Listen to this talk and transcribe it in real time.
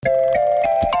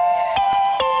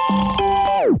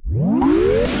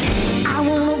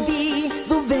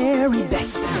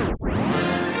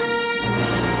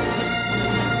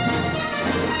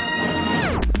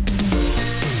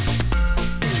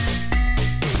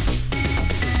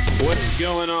What's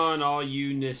going on, all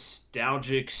you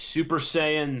nostalgic Super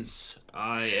Saiyans?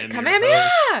 I am Kamehameha! your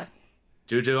host.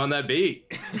 Juju on that beat.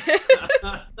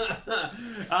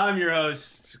 I'm your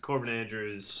host, Corbin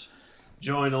Andrews,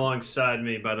 joined alongside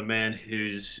me by the man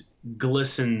who's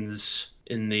glistens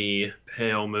in the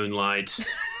pale moonlight,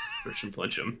 Christian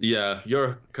Flincham. Yeah,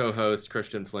 your co-host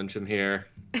Christian Flincham here.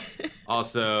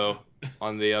 Also,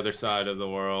 on the other side of the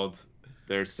world,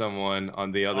 there's someone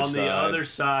on the other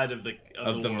side of the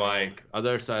world. Mic.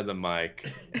 Other side of the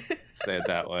mic. Say it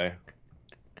that way.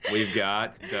 We've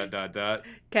got ...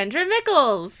 Kendra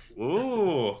Mickles.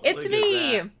 Ooh. It's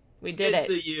me. We did it. It's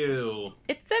a you.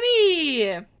 It's a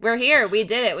me. We're here. We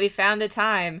did it. We found a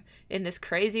time in this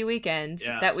crazy weekend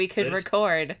that we could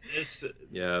record.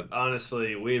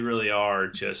 Honestly, we really are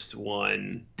just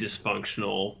one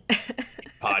dysfunctional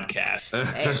podcast.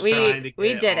 Hey,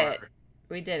 we did it.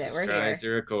 We did it. We're here. To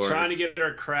record. Trying to get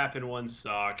our crap in one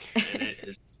sock, and it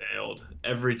has failed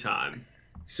every time.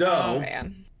 So,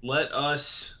 let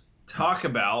us talk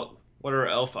about what our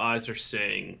elf eyes are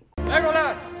saying.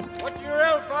 Legolas, what do your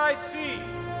elf eyes see?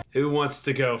 Who wants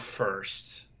to go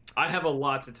first? I have a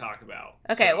lot to talk about.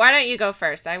 Okay, why don't you go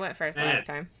first? I went first last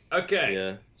time. Okay.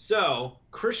 Yeah. So,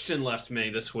 Christian left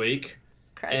me this week,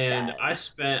 and I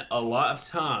spent a lot of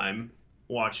time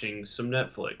watching some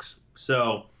Netflix.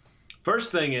 So,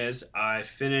 first thing is, I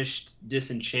finished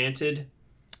Disenchanted.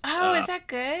 Oh, is that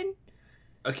good?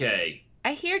 Okay.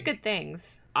 I hear good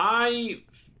things. I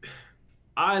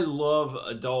love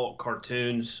adult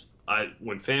cartoons.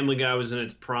 When Family Guy was in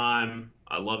its prime,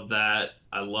 I loved that.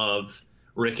 I love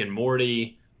Rick and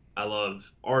Morty. I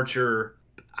love Archer.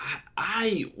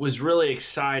 I was really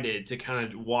excited to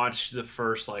kind of watch the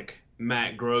first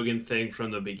Matt Groening thing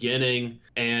from the beginning,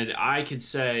 and I could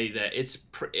say that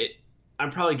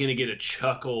I'm probably going to get a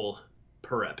chuckle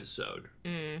per episode,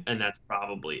 and that's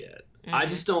probably it. I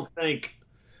just don't think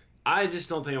I'm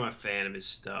a fan of his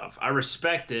stuff. I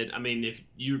respect it. I mean, if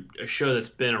a show that's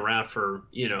been around for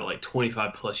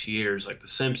 25 plus years, like The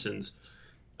Simpsons,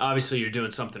 obviously you're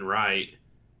doing something right,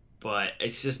 but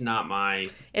it's just not my.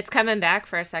 It's coming back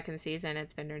for a second season.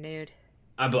 It's been renewed.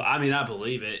 I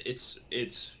believe it. It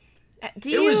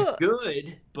was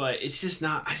good, but it's just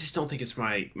not. I just don't think it's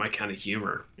my kind of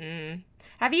humor.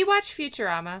 Have you watched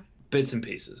Futurama? Bits and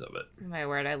pieces of it. Oh my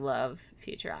word, I love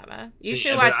Futurama. You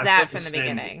should watch that from the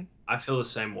beginning. I feel the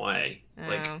same way.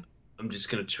 Oh. I'm just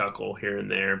gonna chuckle here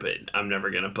and there, but I'm never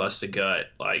gonna bust a gut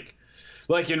like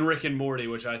in Rick and Morty,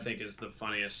 which I think is the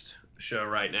funniest show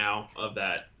right now of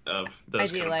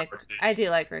those. I do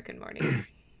like Rick and Morty.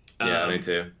 Yeah, me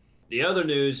too. The other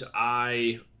news,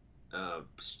 I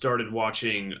started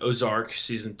watching Ozark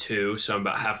season 2, so I'm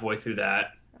about halfway through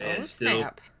that, and still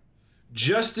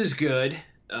just as good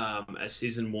as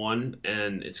season 1,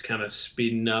 and it's kind of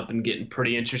speeding up and getting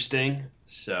pretty interesting.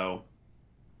 So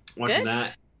watching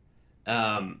that.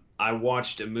 I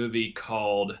watched a movie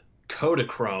called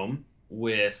Kodachrome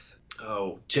with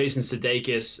Jason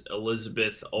Sudeikis,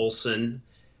 Elizabeth Olsen,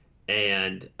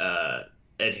 and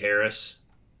Ed Harris.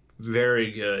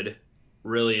 Very good.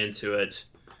 Really into it.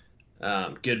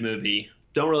 Good movie.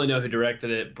 Don't really know who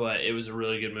directed it, but it was a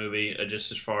really good movie.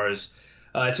 Just as far as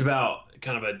it's about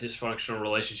kind of a dysfunctional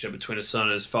relationship between a son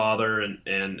and his father,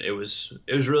 and it was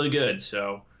really good.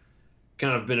 So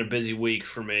kind of been a busy week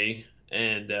for me.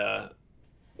 And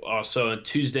also on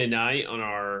Tuesday night on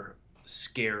our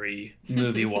scary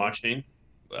movie watching,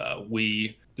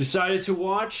 we decided to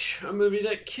watch a movie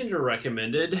that Kendra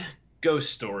recommended,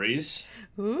 Ghost Stories.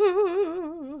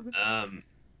 Ooh.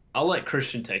 I'll let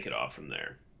Christian take it off from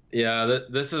there. Yeah,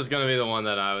 this was going to be the one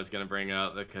that I was going to bring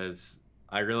up because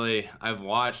I've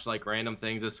watched random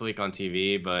things this week on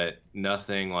TV, but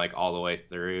nothing all the way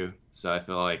through. So I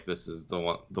feel like this is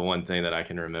the one thing that I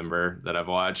can remember that I've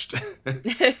watched.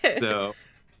 So,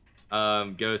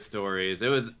 Ghost Stories. It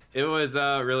was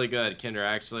really good. Kendra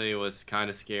actually was kind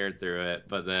of scared through it,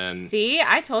 but then. See,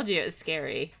 I told you it was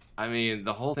scary. I mean,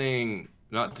 the whole thing.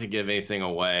 Not to give anything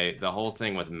away, the whole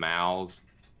thing with mouths.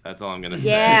 That's all I'm gonna say.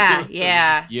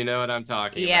 Yeah. You know what I'm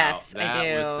talking about. Yes,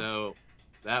 I do.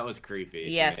 That was creepy.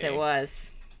 Yes, it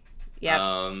was.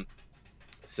 Yep.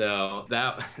 So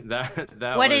that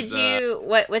what did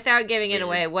you without giving it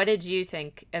away, what did you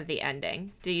think of the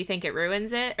ending? Do you think it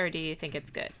ruins it, or do you think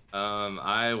it's good?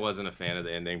 I wasn't a fan of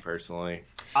the ending personally.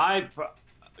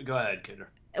 Go ahead, Kendra.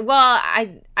 Well,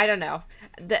 I don't know.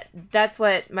 That's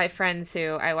what my friends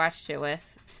who I watched it with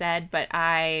said, but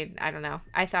I don't know.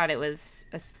 I thought it was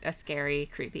a scary,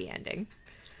 creepy ending.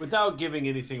 Without giving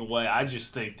anything away, I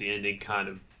just think the ending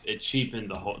it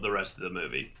cheapened the rest of the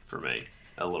movie for me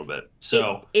a little bit.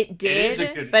 So it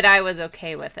did, but I was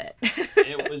okay with it.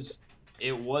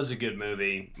 it was a good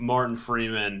movie. Martin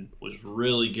Freeman was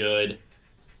really good,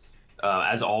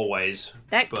 as always.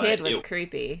 That kid was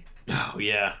creepy. Oh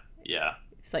yeah.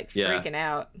 He's like freaking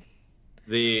out.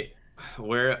 The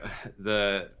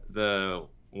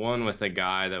one with the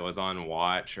guy that was on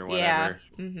watch or whatever.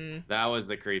 Yeah. Mm-hmm. That was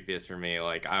the creepiest for me.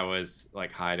 Like I was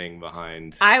like hiding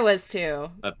behind. I was too.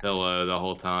 A pillow the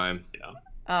whole time.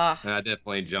 Yeah. And I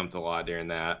definitely jumped a lot during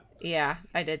that. Yeah,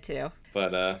 I did too.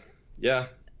 But yeah,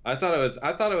 I thought it was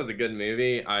a good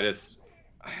movie. I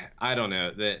don't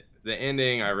know, the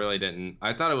ending I really didn't.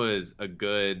 I thought it was a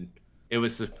good. It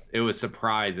was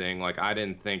surprising. Like I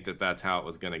didn't think that that's how it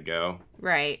was gonna go.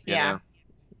 Right. Yeah.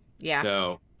 Yeah.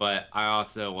 So, but I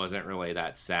also wasn't really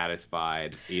that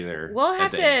satisfied either. We'll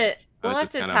have to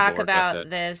talk about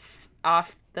this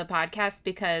off the podcast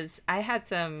because I had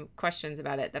some questions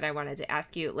about it that I wanted to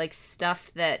ask you, like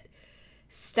stuff that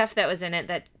was in it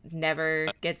that never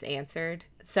gets answered.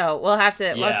 So we'll have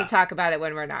to talk about it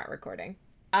when we're not recording.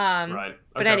 Right. Okay.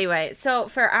 But anyway, so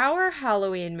for our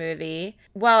Halloween movie,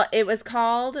 well, it was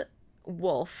called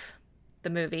Wolf, the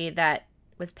movie that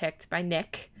was picked by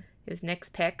Nick. It was Nick's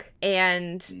pick.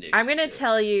 And I'm going to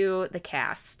tell you the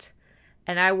cast.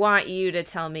 And I want you to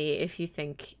tell me if you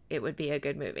think it would be a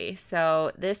good movie.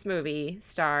 So this movie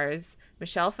stars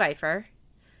Michelle Pfeiffer,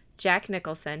 Jack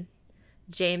Nicholson,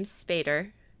 James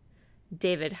Spader,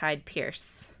 David Hyde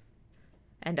Pierce,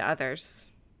 and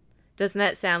others. Doesn't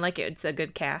that sound like it's a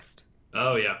good cast?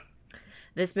 Oh, yeah.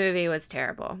 This movie was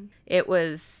terrible. It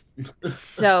was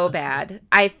so bad.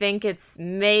 I think it's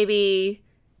maybe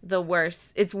the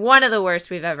worst. It's one of the worst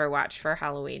we've ever watched for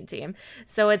Halloween Team.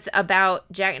 So it's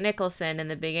about Jack Nicholson in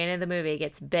the beginning of the movie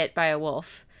gets bit by a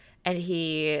wolf, and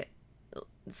he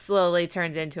slowly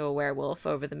turns into a werewolf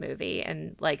over the movie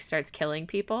and like starts killing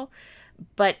people.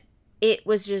 But it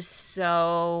was just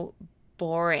so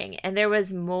boring, and there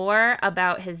was more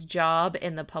about his job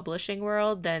in the publishing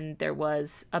world than there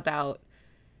was about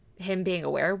him being a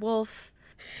werewolf.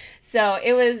 So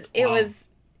it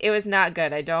was not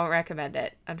good. I don't recommend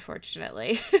it,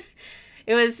 unfortunately.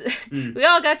 It was we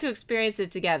all got to experience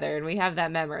it together and we have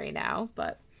that memory now,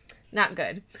 but not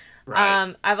good.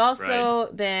 Right. I've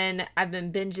also been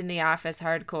binging The Office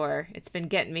hardcore. It's been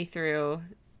getting me through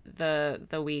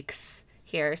the weeks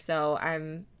here. So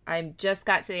I just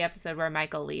got to the episode where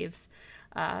Michael leaves.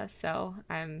 So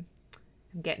I'm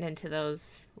getting into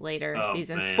those later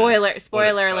seasons. Man.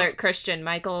 Spoiler alert, Christian.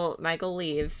 Michael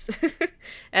leaves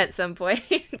at some point.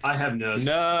 I have no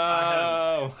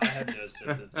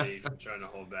sympathy for trying to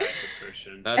hold back with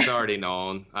Christian. That's already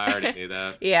known. I already knew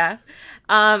that. Yeah.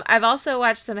 I've also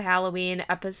watched some Halloween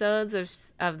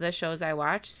episodes of the shows I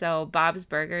watch. So Bob's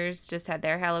Burgers just had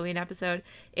their Halloween episode.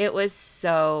 It was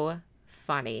so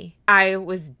funny. I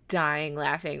was dying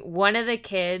laughing. One of the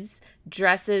kids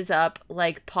dresses up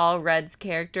like Paul Rudd's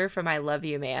character from I Love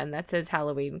You Man. That's his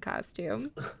Halloween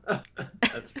costume.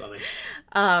 That's funny.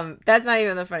 That's not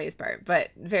even the funniest part,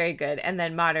 but very good. And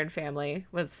then Modern Family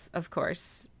was, of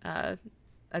course, a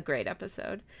great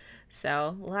episode.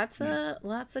 So lots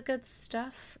of good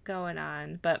stuff going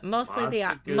on, but mostly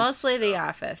The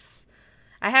Office.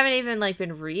 I haven't even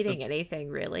been reading anything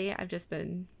really. I've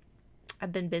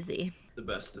been busy. The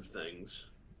best of things.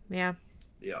 Yeah.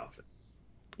 The Office.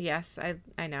 Yes,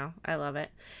 I know. I love it.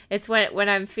 It's when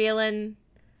I'm feeling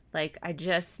like I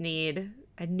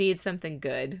need something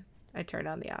good. I turn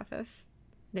on The Office.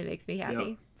 It makes me happy.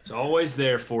 Yep. It's always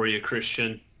there for you,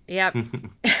 Christian. Yep.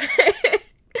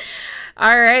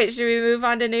 All right, should we move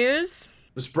on to news?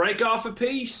 Let's break off a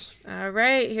piece. All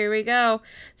right, here we go.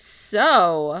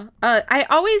 So, I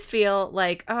always feel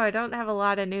like, I don't have a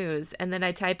lot of news. And then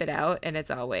I type it out, and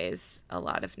it's always a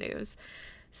lot of news.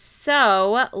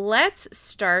 So, let's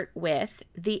start with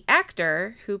the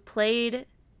actor who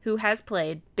has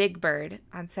played Big Bird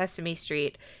on Sesame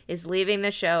Street is leaving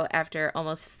the show after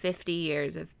almost 50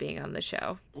 years of being on the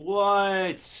show.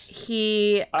 What?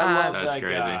 I love that's that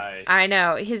crazy. guy. I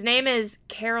know. His name is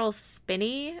Carol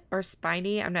Spinney or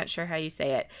Spiney. I'm not sure how you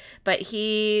say it. But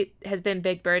he has been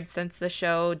Big Bird since the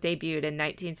show debuted in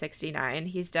 1969.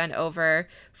 He's done over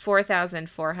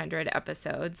 4,400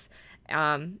 episodes.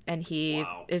 And he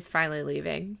is finally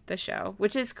leaving the show,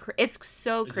 which is it's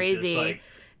so crazy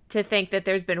to think that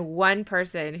there's been one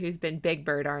person who's been Big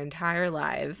Bird our entire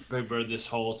lives. Big Bird this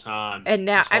whole time. And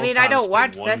now, I don't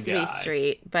watch Sesame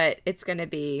Street, but it's gonna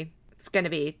be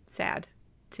sad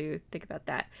to think about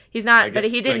that. He's not, but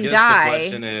he didn't die. The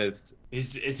question is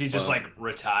he just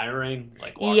retiring,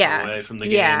 walking away from the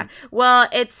game? Yeah. Well,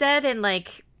 it said in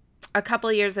a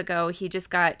couple years ago he just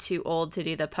got too old to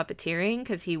do the puppeteering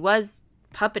because he was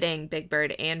puppeting Big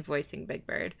Bird and voicing Big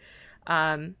Bird.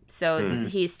 So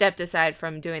he stepped aside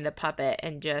from doing the puppet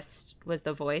and just was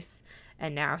the voice.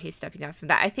 And now he's stepping down from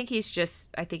that. I think he's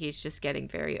just getting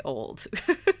very old.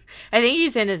 I think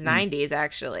he's in his 90s,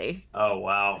 actually. Oh,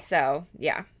 wow. So,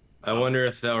 yeah. I wonder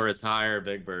if they'll retire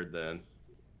Big Bird then.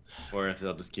 Or if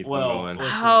they'll just keep him going.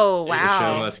 Oh, wow. The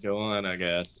show must go on, I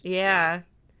guess. Yeah.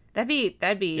 That'd be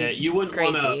yeah, you wouldn't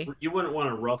crazy. You wouldn't want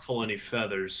to ruffle any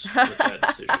feathers with that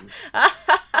decision.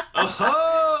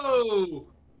 Oh!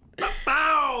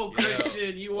 Bow,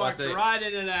 Christian, you walked right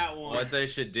into that one. What they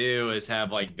should do is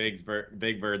have like Big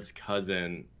Bird's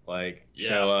cousin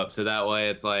show up, so that way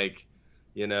it's like,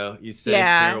 you say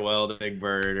farewell to Big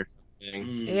Bird or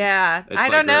something. Yeah, it's I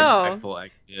don't know. A respectful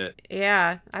exit.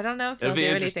 Yeah, I don't know if they'll do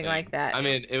anything like that. I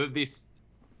mean, it would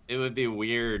be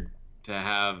weird to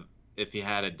have if he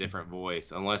had a different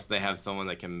voice, unless they have someone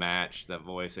that can match that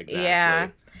voice exactly. Yeah.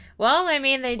 Well, I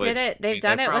mean, they did it. They've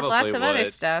done it with lots of other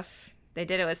stuff. They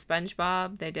did it with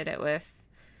SpongeBob. They did it with,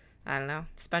 I don't know.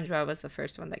 SpongeBob was the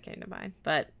first one that came to mind.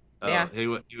 But, yeah. He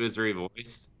was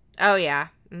revoiced? Oh, yeah.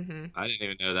 Mm-hmm. I didn't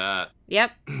even know that.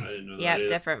 Yep. I didn't know that. Yep,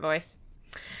 different voice.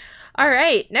 All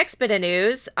right, next bit of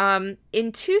news.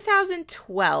 In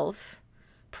 2012,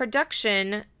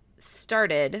 production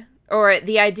started, or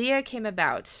the idea came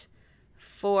about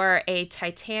for a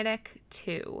Titanic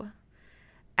 2.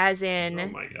 As in, oh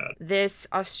my God, this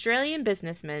Australian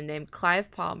businessman named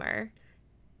Clive Palmer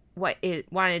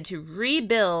wanted to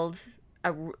build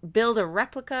a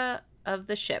replica of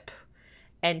the ship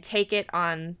and take it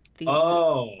on the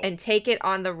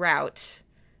route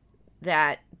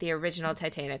that the original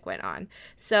Titanic went on.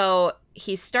 So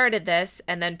he started this,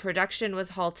 and then production was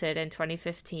halted in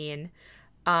 2015,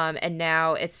 and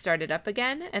now it's started up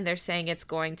again, and they're saying it's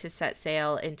going to set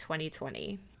sail in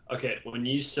 2020. Okay, when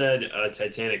you said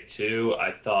Titanic 2,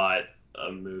 I thought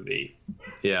a movie.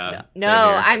 Yeah.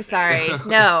 No, I'm sorry.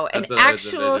 No, an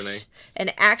actual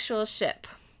ship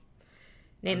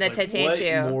named the Titanic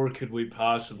 2. What more could we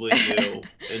possibly do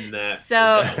in that?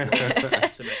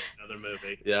 To make another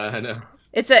movie. Yeah, I know.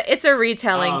 It's a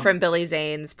retelling from Billy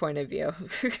Zane's point of view.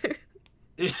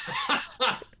 Yeah,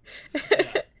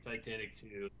 Titanic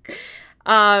 2.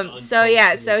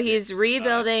 So he's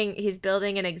rebuilding. He's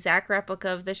building an exact replica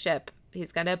of the ship.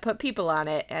 He's gonna put people on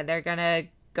it, and they're gonna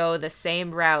go the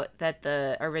same route that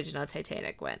the original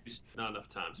Titanic went. Not enough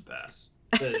time's passed.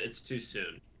 It's too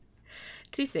soon.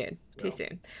 Too soon.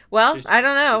 Well, I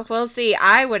don't know. We'll see.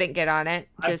 I wouldn't get on it.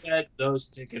 I bet those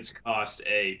tickets cost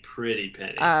a pretty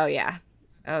penny. Oh yeah.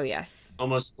 Oh yes.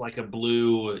 Almost like a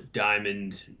blue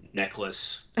diamond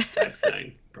necklace type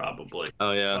thing, probably.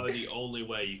 Oh yeah. Probably the only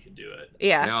way you could do it.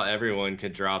 Yeah. Now everyone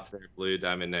could drop their blue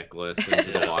diamond necklace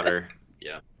into the water.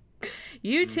 Yeah.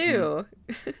 You too.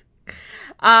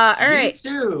 All right.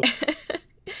 You too.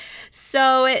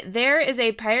 So there is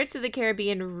a Pirates of the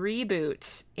Caribbean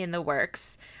reboot in the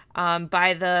works. And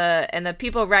the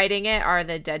people writing it are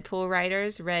the Deadpool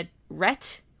writers,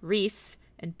 Rhett Reese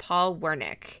and Paul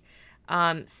Wernick.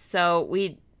 So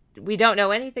we don't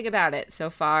know anything about it so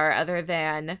far, other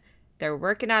than they're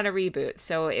working on a reboot.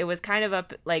 So it was kind of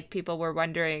up, like, people were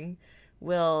wondering,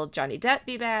 will Johnny Depp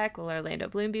be back? Will Orlando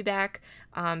Bloom be back?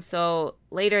 So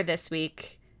later this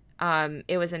week,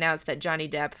 it was announced that Johnny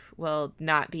Depp will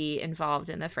not be involved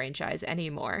in the franchise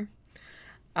anymore.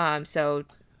 So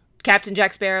Captain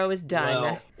Jack Sparrow is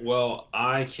done. Well,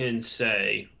 I can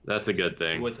say that's a good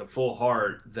thing with a full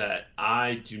heart that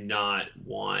I do not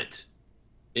want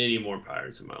any more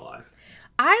pirates in my life.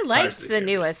 I liked the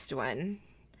newest one.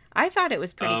 I thought it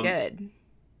was pretty good.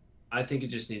 I think it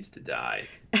just needs to die.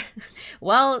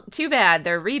 Well, too bad.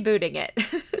 They're rebooting it.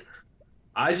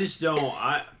 I just don't.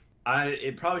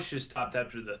 It probably should have stopped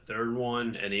after the third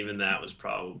one, and even that was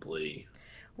probably.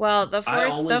 Well, the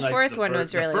fourth one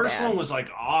was really bad. The first one was like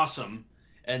awesome,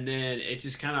 and then it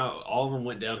just kind of all of them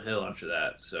went downhill after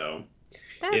that. So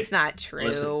that's not true.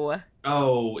 Listen,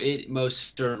 it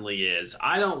most certainly is.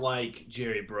 I don't like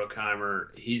Jerry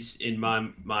Bruckheimer. He's, in my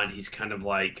mind, he's kind of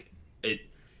like it.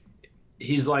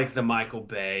 He's like the Michael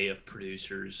Bay of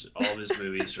producers. All of his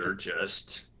movies are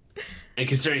just, and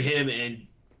considering him and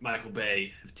Michael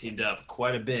Bay have teamed up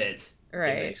quite a bit, right?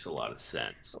 It makes a lot of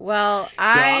sense. Well,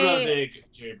 I'm not a big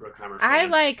Jerry Bruckheimer fan. I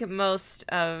like most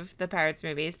of the Pirates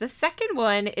movies. The second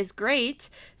one is great.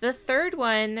 The third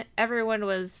one, everyone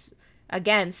was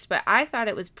against, but I thought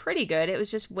it was pretty good. It was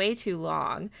just way too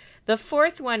long. The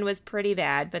fourth one was pretty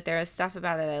bad, but there was stuff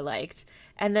about it I liked.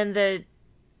 And then the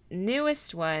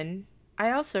newest one, I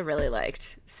also really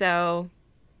liked. So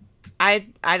I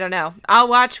don't know. I'll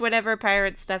watch whatever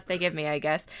pirate stuff they give me, I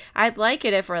guess. I'd like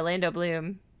it if Orlando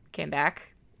Bloom came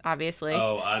back. obviously.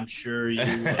 Oh, I'm sure you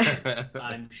would.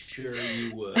 I'm sure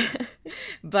you would.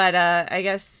 But I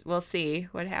guess we'll see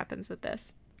what happens with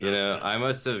this. I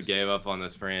must have gave up on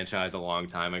this franchise a long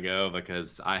time ago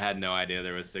because I had no idea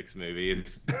there was 6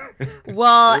 movies.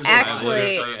 Well,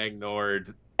 actually, I literally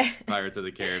ignored Pirates of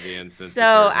the Caribbean since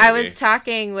so I was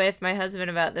talking with my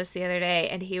husband about this the other day,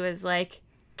 and he was like,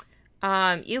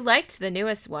 you liked the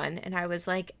newest one. And I was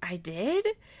like, I did?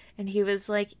 And he was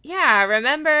like, yeah,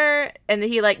 remember? And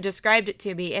he like described it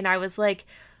to me, and I was like,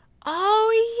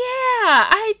 oh yeah,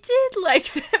 I did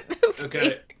like that movie.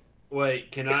 Okay.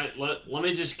 Wait, can I let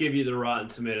me just give you the Rotten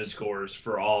Tomato scores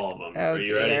for all of them. Oh, Are you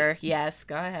dear. ready? Yes,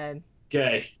 go ahead.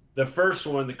 Okay. The first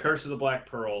one, The Curse of the Black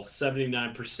Pearl,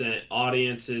 79%.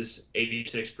 Audiences,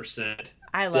 86%.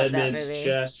 I love Dead that Man's movie.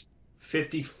 Chest,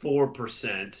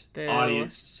 54%. Boo.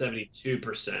 Audience,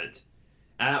 72%.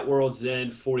 At World's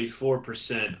End,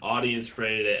 44%. Audience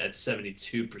rated it at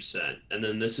 72%. And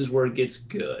then this is where it gets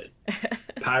good.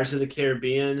 Pirates of the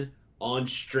Caribbean, On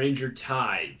Stranger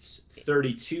Tides,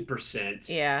 32%.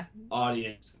 Yeah.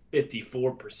 Audience,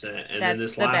 54%. And then That's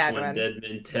this the last bad one, one. Dead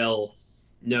Men Tell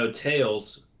No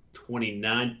Tales,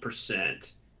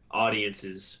 29%.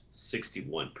 Audiences,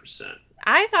 61%.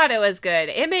 I thought it was good.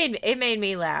 It made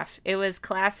me laugh. It was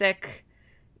classic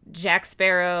Jack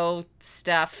Sparrow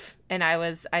stuff, and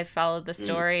I followed the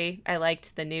story. I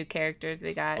liked the new characters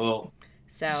we got. Well,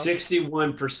 so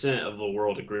 61% of the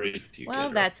world agrees with you. Well,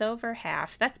 Kendra. that's over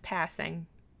half. That's passing.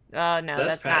 Oh no,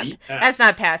 that's not. not. That's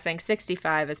not passing.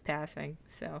 65 is passing.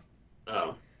 So.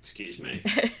 Oh, excuse me.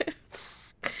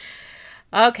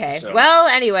 Okay. So- Well,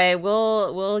 anyway,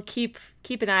 we'll keep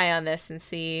an eye on this and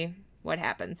see what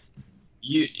happens.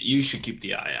 You should keep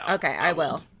the eye out. Okay, I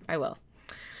will.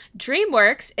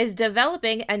 DreamWorks is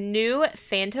developing a new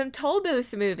Phantom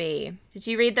Tollbooth movie. Did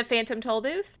you read the Phantom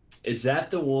Tollbooth? Is that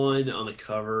the one on the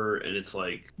cover and it's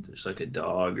like there's like a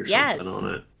dog or Yes. something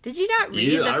on it? Did you not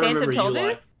read the I Phantom remember you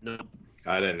Tollbooth? no,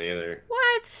 I didn't either.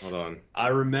 What? Hold on. I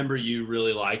remember you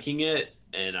really liking it,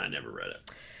 and I never read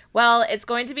it. Well, it's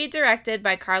going to be directed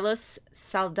by Carlos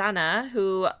Saldana,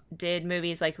 who did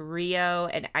movies like Rio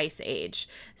and Ice Age.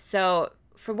 So,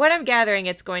 from what I'm gathering,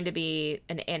 it's going to be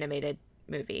an animated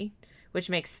movie, which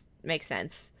makes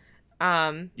sense.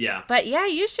 Yeah. But yeah,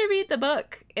 you should read the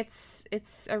book. It's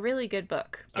a really good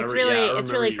book. I It's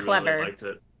remember really you clever. Really liked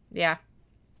it. Yeah.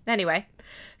 Anyway,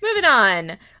 moving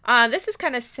on. This is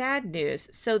kind of sad news.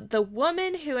 So the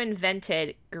woman who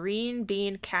invented green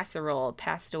bean casserole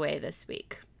passed away this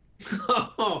week.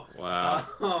 Oh Wow.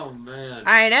 Oh man.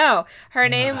 I know. Her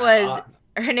name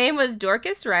was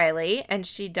Dorcas Riley, and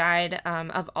she died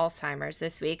of Alzheimer's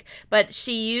this week. But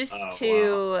she used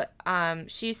to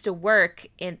work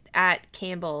at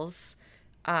Campbell's,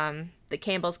 the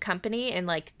Campbell's company, in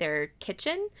like their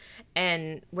kitchen,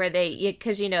 and where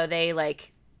because they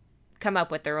like come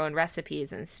up with their own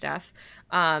recipes and stuff.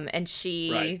 And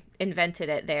she invented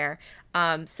it there.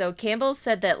 So Campbell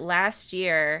said that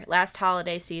last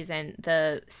holiday season,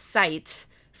 the site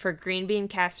for green bean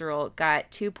casserole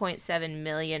got 2.7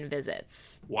 million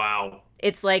visits. Wow.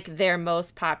 It's like their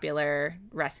most popular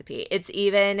recipe. It's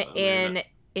even in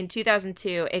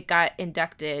 2002, it got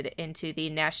inducted into the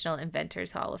National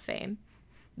Inventors Hall of Fame.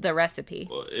 The recipe.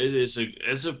 Well,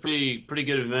 it's a pretty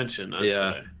good invention. I'd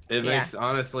say. It makes,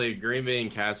 honestly, green bean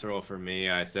casserole for me,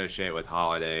 I associate with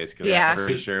holidays, because Yeah. I'm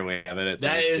pretty sure we have it at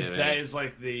Thanksgiving. That is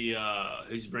like the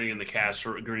who's bringing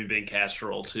the green bean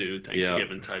casserole to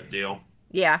Thanksgiving type deal.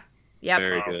 Yeah. Yep.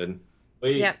 Very good.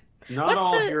 Not What's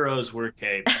all the- heroes wear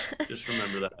capes. Just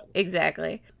remember that.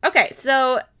 Exactly. Okay,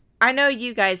 so I know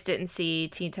you guys didn't see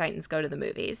Teen Titans Go to the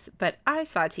Movies, but I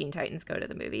saw Teen Titans Go to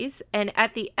the Movies. And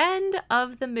at the end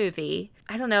of the movie,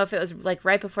 I don't know if it was like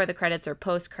right before the credits or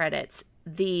post credits,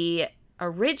 the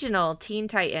original Teen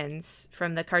Titans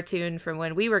from the cartoon from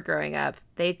when we were growing up,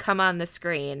 they come on the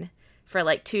screen for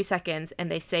like 2 seconds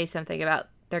and they say something about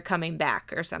they're coming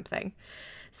back or something.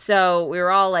 So we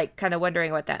were all like kind of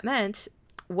wondering what that meant.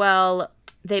 Well,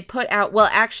 they put out,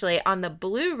 actually on the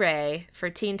Blu-ray for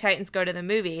Teen Titans Go to the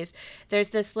Movies, there's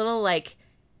this little like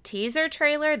teaser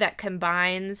trailer that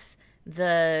combines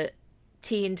the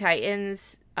Teen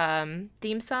Titans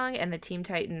theme song and the Teen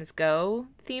Titans Go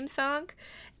theme song.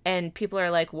 And people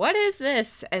are like, what is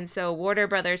this? And so Warner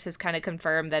Brothers has kind of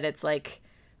confirmed that it's like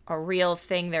a real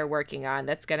thing they're working on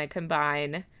that's going to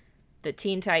combine the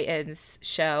Teen Titans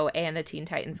show and the Teen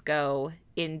Titans Go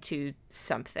into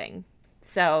something.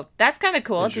 So that's kind of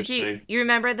cool. Did you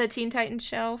remember the Teen Titans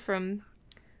show from,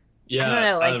 Yeah, I don't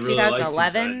know, like really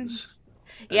 2011?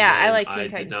 Yeah, I like Teen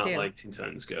Titans I did not too. like Teen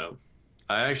Titans Go.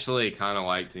 I actually kind of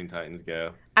like Teen Titans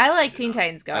Go. I like Teen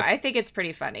Titans Go. I think it's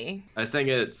pretty funny. I think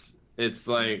it's it's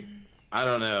like, I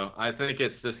don't know. I think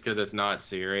it's just because it's not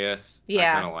serious.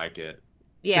 Yeah. I kind of like it.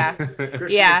 Yeah. Christian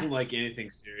Yeah. doesn't like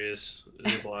anything serious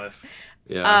in his life.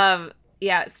 Yeah.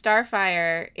 Yeah,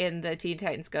 Starfire in the Teen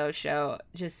Titans Go show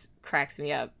just cracks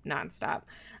me up nonstop.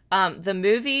 The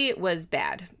movie was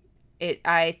bad.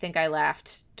 I think I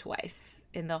laughed twice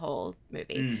in the whole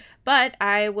movie. But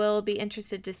I will be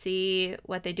interested to see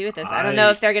what they do with this. I don't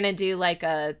know if they're going to do like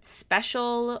a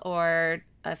special or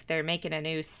if they're making a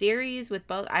new series with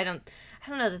both. I don't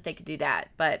know that they could do that,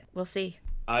 but we'll see.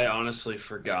 I honestly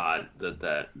forgot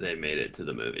that they made it to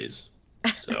the movies.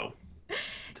 So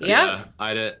Yeah,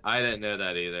 I didn't know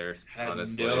that either. Had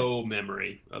honestly. no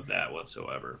memory of that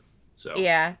whatsoever. So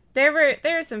yeah, there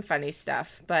was some funny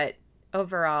stuff, but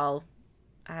overall,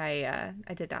 I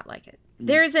did not like it.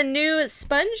 There's a new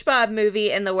SpongeBob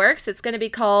movie in the works. It's going to be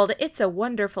called It's a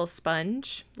Wonderful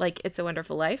Sponge, like It's a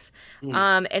Wonderful Life,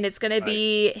 and it's going to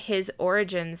be his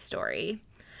origin story.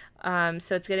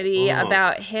 So it's going to be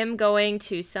about him going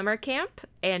to summer camp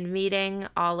and meeting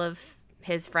all of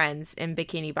his friends in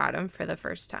Bikini Bottom for the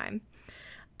first time.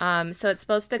 So it's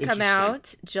supposed to come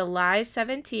out July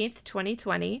 17th,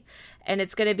 2020, and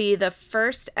it's going to be the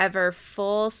first ever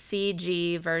full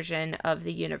CG version of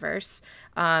the universe.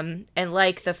 And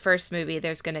like the first movie,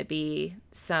 there's going to be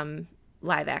some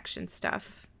live action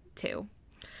stuff too.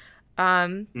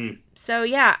 So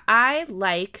yeah, I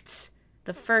liked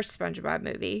the first SpongeBob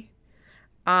movie.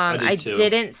 I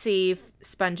didn't see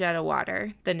Sponge Out of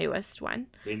Water, the newest one.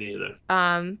 Me neither.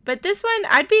 But this one,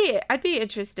 I'd be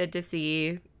interested to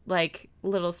see like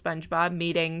little SpongeBob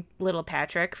meeting little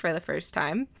Patrick for the first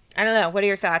time. I don't know. What are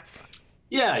your thoughts?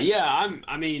 Yeah.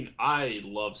 I mean, I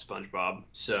love SpongeBob,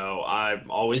 so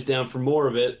I'm always down for more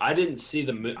of it. I didn't see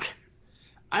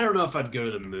I don't know if I'd go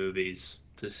to the movies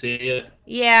to see it.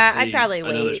 Yeah, I'd probably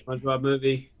another wait. SpongeBob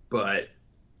movie, but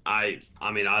I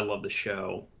mean, I love the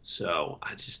show, so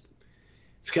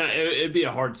it'd be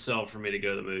a hard sell for me to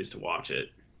go to the movies to watch it.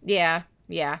 Yeah,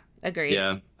 agreed.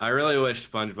 Yeah, I really wish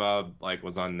SpongeBob like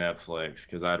was on Netflix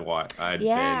because I'd binge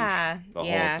the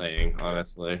whole thing,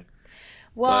 honestly.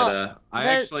 Well, but I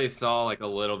actually saw like a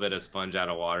little bit of Sponge Out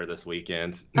of Water this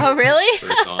weekend. Oh, really?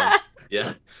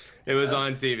 Yeah, it was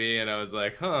on TV, and I was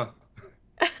like, huh,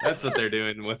 that's what they're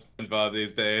doing with SpongeBob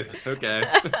these days. Okay.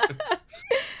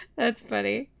 That's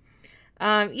funny.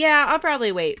 Yeah, I'll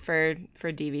probably wait for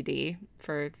DVD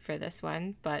for this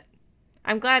one, but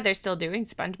I'm glad they're still doing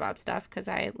SpongeBob stuff because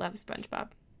I love SpongeBob.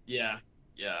 Yeah.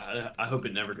 I hope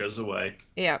it never goes away.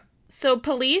 Yeah. So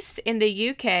police in the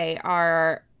UK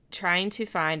are trying to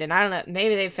find, and I don't know,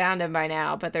 maybe they found him by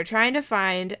now, but they're trying to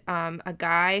find a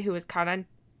guy who was caught on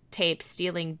tape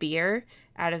stealing beer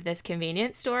out of this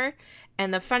convenience store.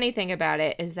 And the funny thing about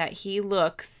it is that he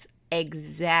looks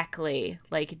exactly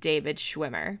like David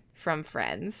Schwimmer from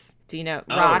Friends. Do you know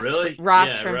Ross? Really?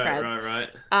 Ross yeah, from right, Friends.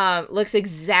 Right. Looks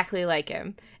exactly like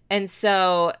him. And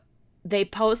so they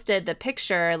posted the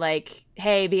picture like,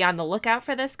 hey, be on the lookout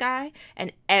for this guy.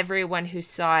 And everyone who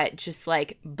saw it just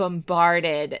like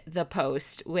bombarded the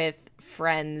post with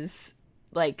Friends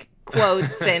like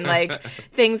quotes and like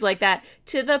things like that,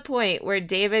 to the point where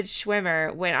David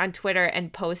Schwimmer went on Twitter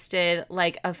and posted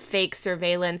like a fake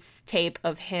surveillance tape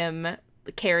of him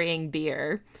carrying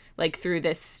beer like through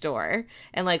this store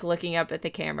and like looking up at the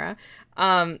camera,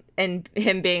 and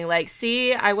him being like,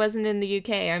 see, I wasn't in the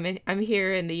UK, I'm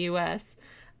here in the US.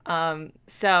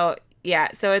 So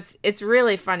it's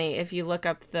really funny if you look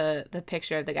up the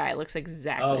picture of the guy. It looks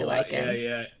exactly like him.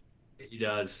 Yeah, he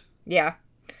does. Yeah.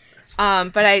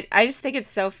 But I just think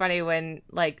it's so funny when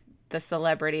like the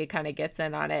celebrity kind of gets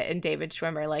in on it, and David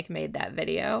Schwimmer like made that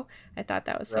video. I thought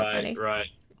that was so funny. Right.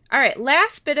 All right,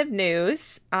 last bit of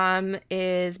news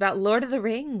is about Lord of the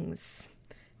Rings.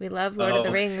 We love Lord of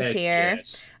the Rings here.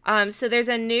 Yes. So there's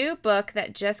a new book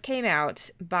that just came out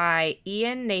by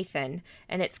Ian Nathan,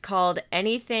 and it's called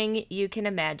Anything You Can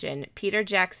Imagine, Peter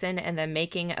Jackson and the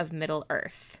Making of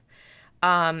Middle-earth.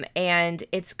 And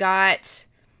it's got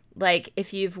like,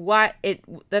 if you've watched it,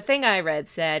 the thing I read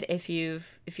said if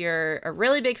you're a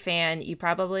really big fan, you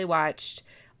probably watched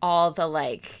all the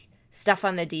like stuff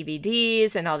on the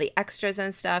DVDs and all the extras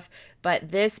and stuff, but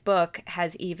this book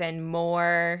has even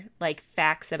more like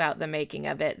facts about the making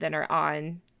of it than are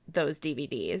on those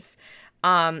DVDs.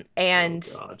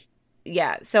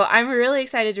 Yeah, so I'm really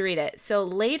excited to read it. So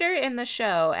later in the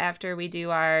show, after we do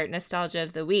our nostalgia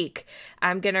of the week,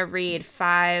 I'm going to read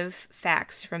 5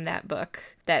 facts from that book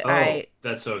that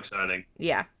that's so exciting.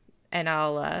 Yeah. And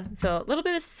I'll so a little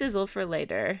bit of sizzle for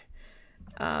later.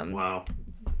 Wow.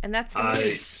 And that's the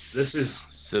news. This is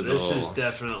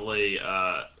definitely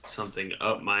something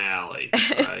up my alley.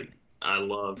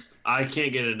 I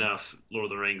can't get enough Lord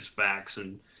of the Rings facts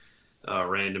and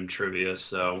random trivia,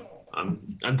 so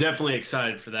I'm definitely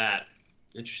excited for that.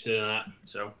 Interested in that.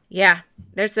 So yeah,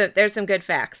 there's some good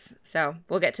facts. So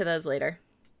we'll get to those later.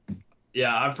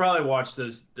 Yeah, I've probably watched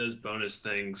those bonus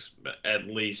things at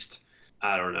least,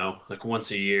 I don't know, like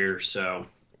once a year. So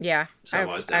yeah,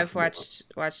 I've watched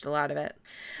a lot of it.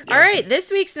 Yeah. All right,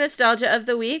 this week's nostalgia of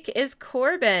the week is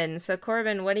Corbin. So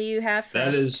Corbin, what do you have for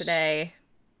us today?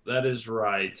 That is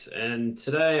right. And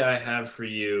today I have for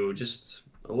you just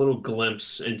a little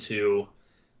glimpse into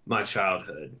my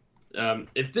childhood.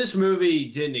 If this movie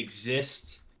didn't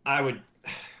exist,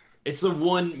 it's the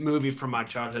one movie from my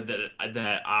childhood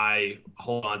that I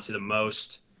hold on to the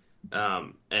most,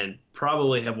 and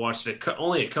probably have watched it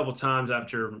only a couple times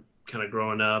after kind of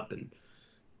growing up.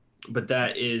 But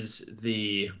that is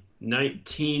the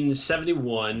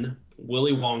 1971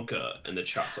 Willy Wonka and the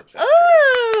Chocolate Factory.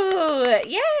 Ooh,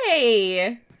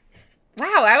 yay!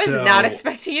 Wow, I was not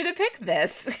expecting you to pick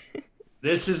this.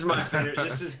 This is my favorite.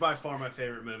 This is by far my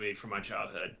favorite movie from my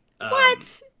childhood.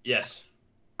 What? Yes.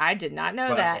 I did not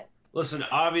know that. Listen,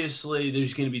 obviously,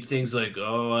 there's going to be things like,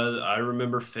 I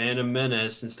remember Phantom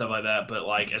Menace and stuff like that. But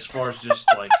like, as far as just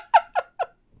like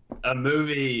a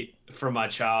movie from my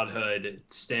childhood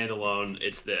standalone,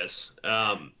 it's this.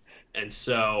 And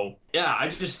so,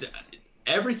 yeah,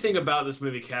 everything about this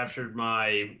movie captured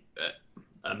my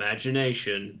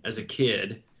imagination as a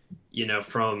kid.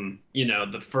 From,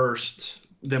 the first,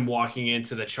 them walking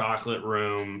into the chocolate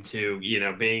room to,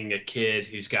 being a kid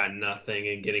who's got nothing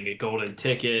and getting a golden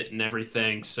ticket and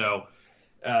everything. So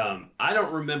I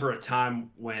don't remember a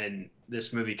time when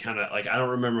this movie I don't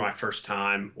remember my first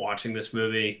time watching this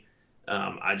movie.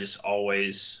 I just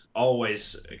always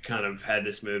kind of had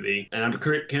this movie. And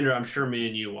Kendra, I'm sure me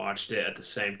and you watched it at the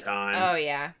same time. Oh,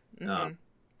 yeah. Mm-hmm.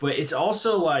 But it's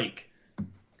also like,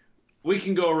 we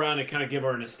can go around and kind of give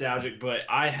our nostalgic, but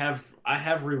I have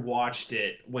rewatched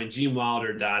it when Gene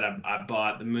Wilder died. I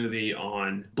bought the movie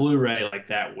on Blu-ray like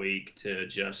that week to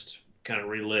just kind of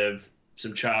relive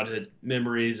some childhood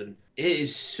memories, and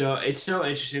it's so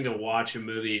interesting to watch a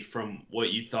movie from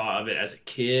what you thought of it as a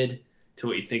kid to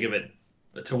what you think of it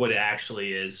to what it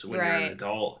actually is when you're an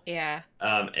adult. Yeah.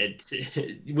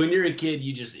 When you're a kid,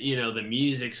 you just the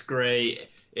music's great.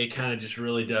 It kind of just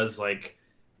really does like.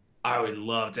 I would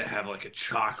love to have like a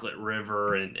chocolate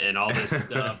river and all this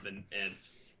stuff and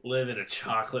live in a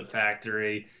chocolate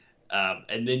factory.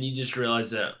 And then you just realize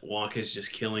that Wonka's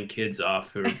just killing kids off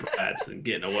who are brats and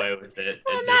getting away with it.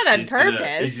 Well, not on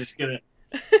purpose. He's just gonna.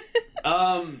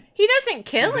 He doesn't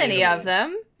kill any of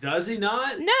them. Does he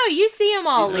not? No, you see them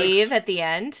all leave at the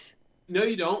end. No,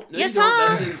 you don't. No, yes, you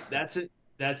don't.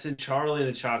 That's in Charlie and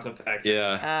the Chocolate Factory.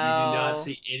 Yeah. You do not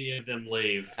see any of them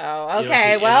leave. Oh,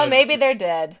 okay. Well, maybe they're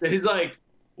dead. So he's like,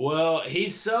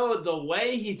 the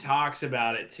way he talks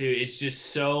about it too, it's just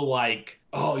so like,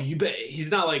 he's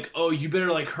not like, you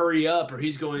better like hurry up, or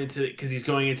he's going into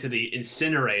the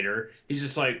incinerator. He's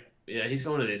just like, yeah, he's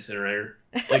going to the incinerator.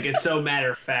 Like, it's so matter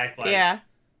of fact, like, yeah.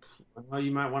 Well, you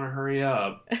might want to hurry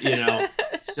up,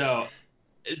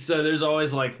 So there's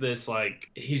always like this,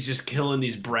 like he's just killing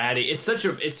these bratty. It's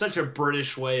such a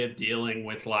British way of dealing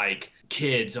with like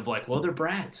kids of like, well, they're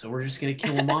brats, so we're just gonna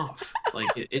kill them off. Like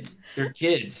they're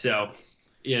kids, so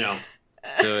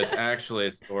So it's actually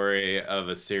a story of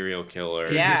a serial killer.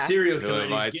 He's a serial killer.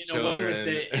 And he's getting away with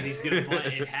it, and he's gonna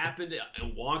play. It happened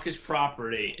on Wonka's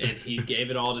property, and he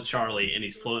gave it all to Charlie, and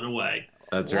he's floating away.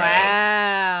 That's right.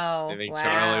 Wow. Giving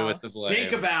Charlie with the blame.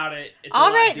 Think about it.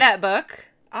 I'll write that book.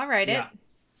 I'll write it.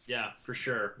 Yeah, for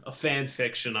sure. A fan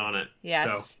fiction on it.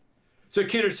 Yes. So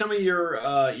Kendra, tell me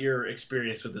your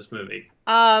experience with this movie.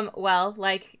 Well,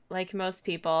 like most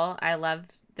people, I love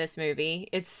this movie.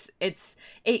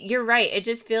 You're right. It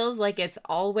just feels like it's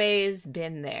always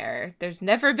been there. There's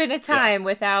never been a time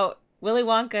without Willy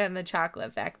Wonka and the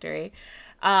Chocolate Factory.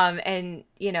 And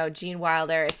Gene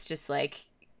Wilder, it's just like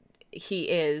he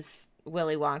is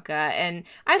Willy Wonka, and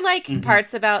I like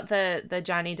parts about the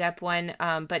Johnny Depp one,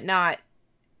 but not.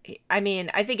 I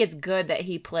mean, I think it's good that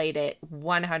he played it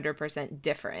 100%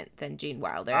 different than Gene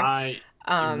Wilder.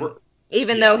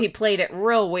 Even though he played it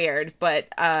real weird, but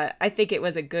I think it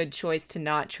was a good choice to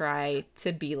not try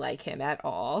to be like him at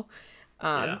all,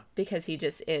 because he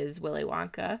just is Willy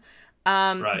Wonka.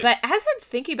 But as I'm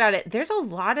thinking about it, there's a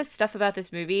lot of stuff about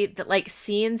this movie that, like,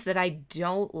 scenes that I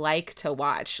don't like to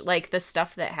watch, like the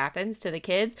stuff that happens to the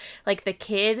kids, like the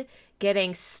kid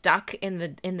getting stuck in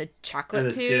the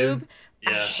chocolate tube.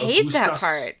 Yeah. I hate that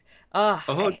part. I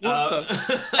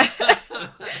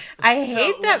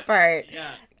hate that part.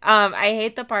 Yeah. I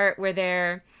hate the part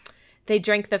where they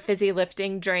drink the fizzy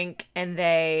lifting drink and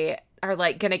they are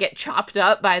like gonna get chopped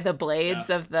up by the blades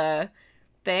of the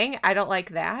thing. I don't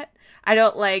like that. I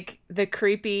don't like the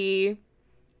creepy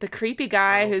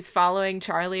guy who's following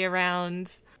Charlie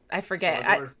around. I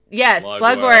forget. Yes,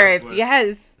 Slugworth.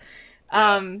 Yes.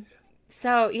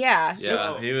 So yeah.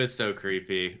 Yeah, he was so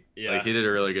creepy. Yeah. Like he did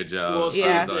a really good job. Well,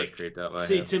 I was creeped out by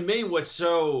him. To me, what's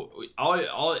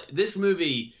all this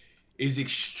movie is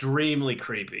extremely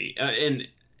creepy, and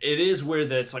it is weird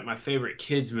that it's like my favorite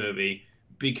kids movie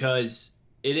because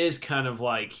it is kind of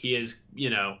like he is,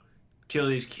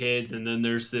 killing these kids, and then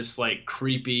there's this like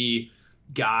creepy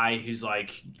guy who's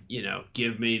like,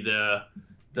 give me the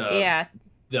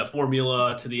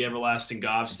formula to the everlasting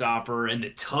gobstopper, and the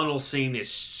tunnel scene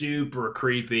is super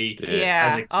creepy.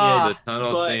 As a kid. The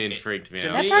tunnel scene freaked me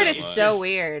out. That part is so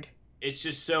weird. It's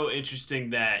just so interesting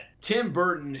that Tim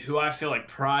Burton, who I feel like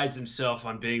prides himself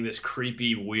on being this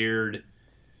creepy, weird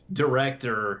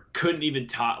director, couldn't even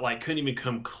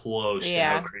come close to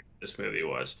how creepy this movie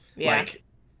was. Yeah.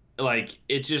 Like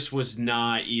it just was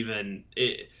not even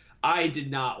it. I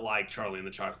did not like Charlie and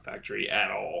the Chocolate Factory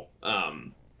at all.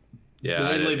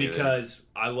 Mainly because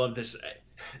I love this.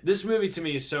 This movie to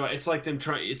me is so. It's like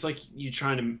It's like you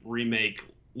trying to remake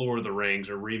Lord of the Rings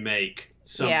or remake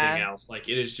something else. Like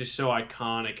it is just so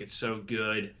iconic. It's so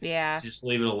good. Yeah. Just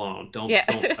leave it alone. Don't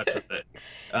touch with it.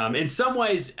 In some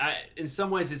ways,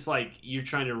 it's like you're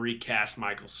trying to recast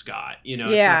Michael Scott. It's not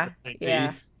the same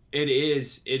thing. It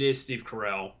is Steve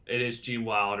Carell. It is Gene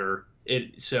Wilder.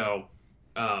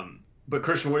 But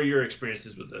Christian, what are your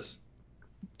experiences with this?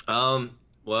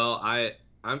 Well,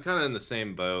 I'm kind of in the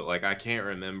same boat. Like I can't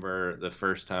remember the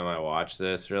first time I watched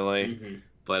this really,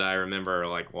 but I remember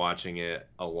like watching it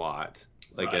a lot,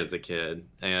 like as a kid,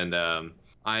 and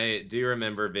I do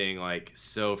remember being like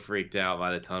so freaked out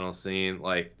by the tunnel scene.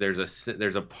 Like there's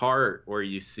a part where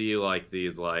you see like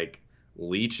these like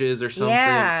leeches or something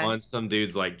on some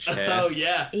dude's like chest. Oh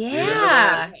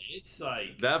yeah. It's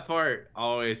like that part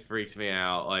always freaked me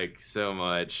out like so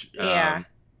much.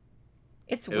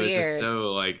 It's weird. It was just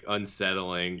so like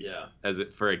unsettling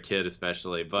for a kid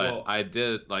especially. But I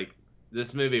did like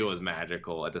this movie was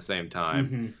magical at the same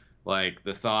time. Like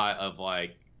the thought of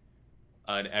like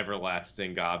an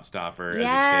everlasting gobstopper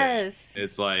as a kid.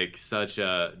 It's like such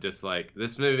a just like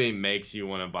this movie makes you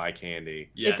want to buy candy.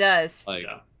 It does. Like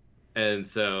and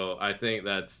so I think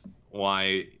that's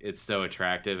why it's so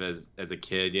attractive as a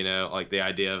kid, like the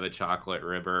idea of a chocolate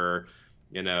river,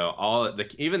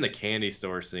 even the candy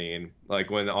store scene, like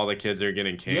when all the kids are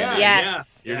getting candy.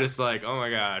 You're just like, oh my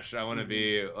gosh, I want to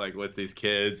be like with these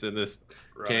kids in this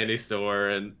candy store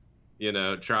and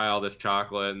try all this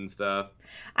chocolate and stuff.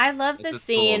 I love the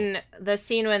scene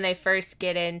when they first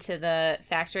get into the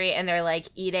factory and they're like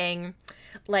eating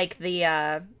like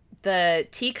the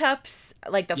teacups,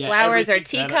 like the flowers are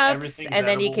teacups, and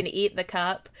then you can eat the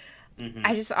cup.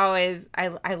 I just always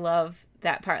I love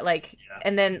that part. Like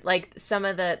and then like some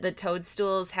of the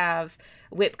toadstools have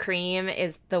whipped cream.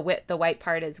 Is the white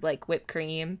part is like whipped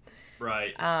cream.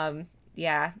 Right.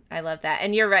 Yeah, I love that.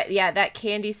 And you're right. Yeah, that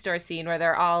candy store scene where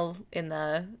they're all in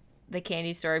the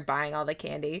candy store buying all the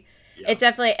candy. It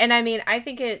definitely. And I mean, I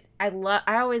think I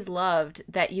always loved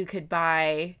that you could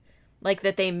buy. Like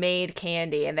that they made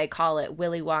candy and they call it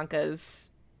Willy Wonka's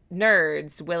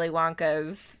Nerds, Willy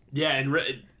Wonka's. Yeah, and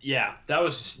that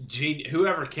was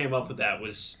whoever came up with that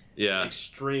was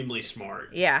extremely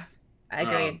smart. Yeah, I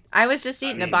agree. I was just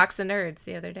eating a box of Nerds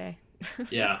the other day.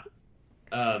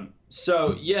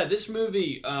 This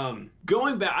movie,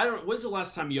 going back, when's the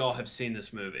last time y'all have seen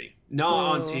this movie? Not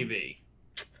on TV.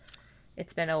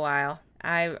 It's been a while.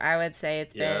 I would say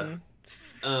it's been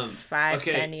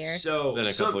 5-10 years. So been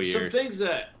a couple years. Some things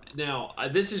that now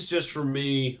this is just for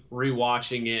me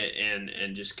rewatching it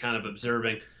and just kind of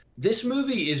observing. This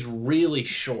movie is really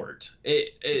short.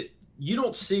 You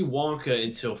don't see Wonka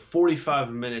until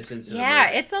 45 minutes into the movie. Yeah,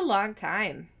 it's a long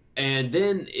time. And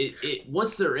then it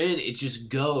once they're in, it just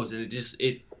goes and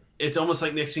it's almost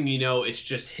like next thing you know, it's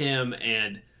just him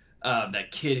and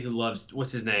that kid who loves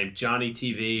what's his name, Johnny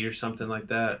TV or something like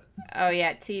that. Oh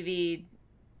yeah, TV.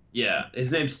 Yeah,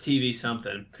 his name's TV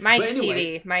something. Mike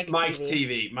TV.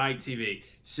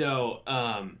 So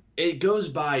it goes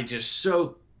by just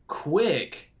so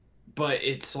quick, but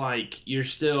it's like you're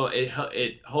still it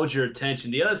holds your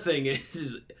attention. The other thing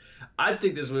is I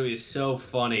think this movie is so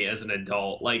funny as an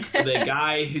adult. Like the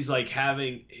guy who's like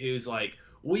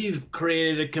we've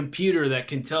created a computer that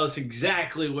can tell us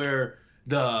exactly where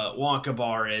the Wonka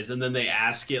bar is, and then they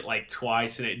ask it like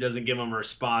twice and it doesn't give him a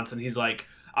response, and he's like,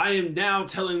 I am now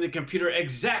telling the computer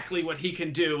exactly what he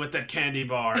can do with that candy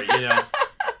bar,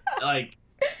 like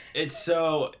it's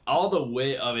so all the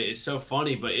wit of it is so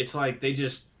funny, but it's like they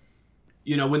just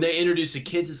when they introduce the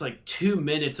kids, it's like 2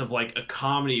 minutes of like a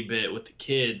comedy bit with the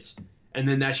kids, and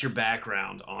then that's your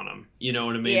background on them. You know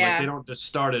what I mean? Yeah. Like they don't just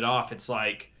start it off. It's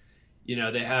like,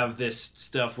 they have this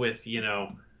stuff with,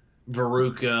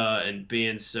 Veruca and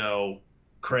being so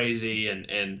crazy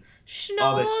and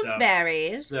all this stuff.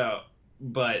 Schnozberries. So,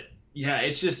 but yeah,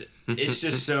 it's just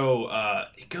so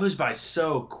it goes by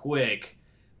so quick.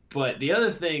 But the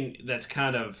other thing that's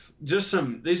kind of these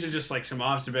are just like some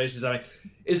observations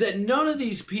is that none of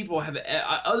these people have,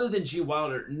 other than G.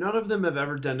 Wilder, none of them have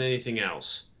ever done anything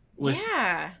else. So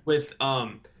I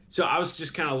was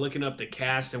just kind of looking up the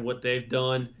cast and what they've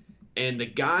done, and the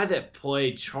guy that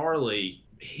played Charlie,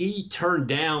 he turned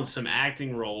down some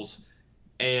acting roles,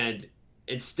 and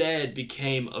instead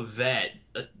became a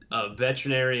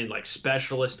veterinarian, like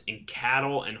specialist in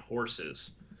cattle and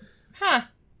horses. Huh.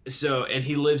 So, and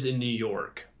he lives in New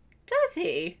York. Does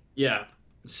he? Yeah.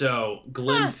 So,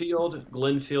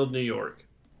 Glenfield, New York.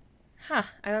 Huh.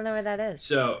 I don't know where that is.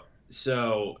 So,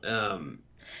 didn't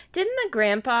the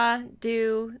grandpa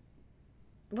do...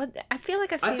 I feel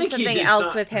like I've seen something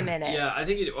else with him in it. Yeah, I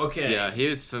think okay. Yeah, he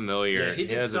was familiar. Yeah, he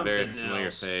has a very familiar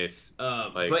face.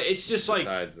 But it's just like,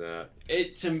 besides that,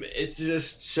 it's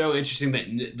just so interesting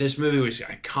that this movie was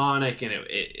iconic, and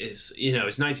it is,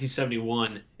 it's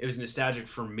 1971. It was nostalgic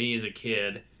for me as a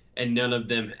kid, and none of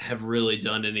them have really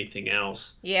done anything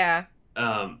else. Yeah.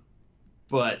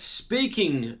 But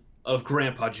speaking of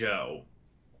Grandpa Joe,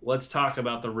 let's talk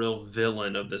about the real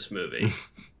villain of this movie.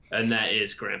 And that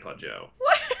is Grandpa Joe.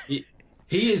 What?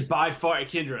 He is by far,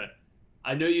 Kendra,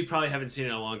 I know you probably haven't seen it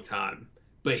in a long time,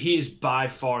 but he is by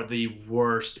far the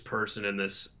worst person in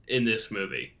this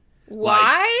movie.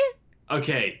 Why?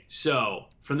 Okay, so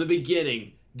from the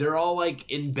beginning, they're all like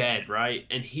in bed, right?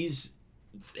 And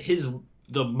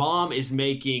the mom is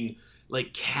making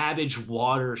like cabbage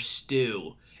water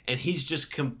stew, and he's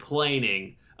just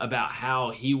complaining about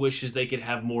how he wishes they could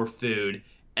have more food.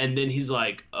 And then he's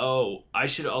like, oh, I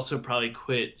should also probably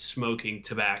quit smoking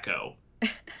tobacco.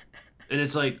 And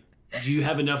it's like, do you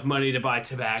have enough money to buy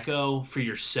tobacco for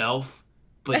yourself,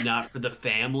 but not for the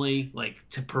family, like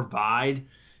to provide?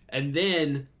 And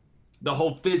then the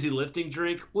whole fizzy lifting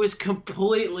drink was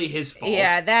completely his fault.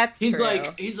 Yeah, that's true.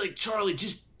 He's like, Charlie,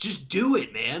 just do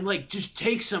it, man. Like, just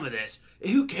take some of this.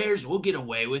 Who cares? We'll get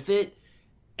away with it.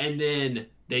 And then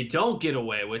they don't get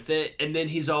away with it. And then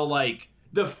he's all like,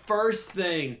 the first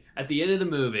thing at the end of the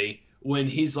movie, when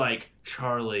he's like,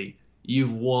 Charlie,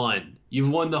 you've won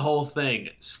the whole thing.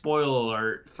 Spoiler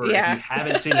alert for if you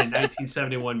haven't seen a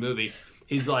 1971 movie.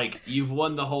 He's like, you've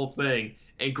won the whole thing.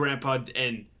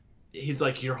 And he's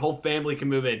like, your whole family can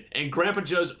move in. And Grandpa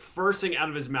Joe's first thing out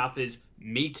of his mouth is,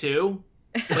 me too.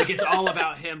 Like, it's all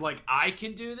about him. Like, I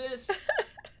can do this.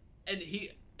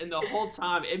 And the whole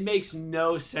time, it makes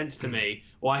no sense to me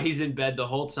why he's in bed the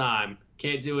whole time,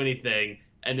 can't do anything.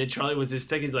 And then Charlie was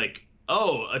just he's like,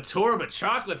 oh, a tour of a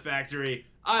chocolate factory.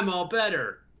 I'm all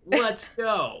better. Let's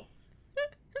go.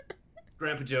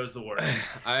 Grandpa Joe's the worst.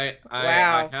 I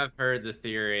have heard the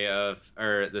theory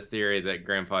that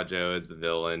Grandpa Joe is the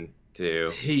villain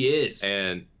too. He is.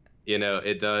 And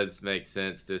it does make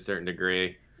sense to a certain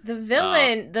degree. The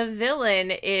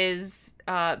villain is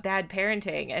bad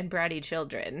parenting and bratty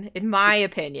children, in my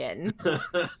opinion.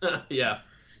 Yeah.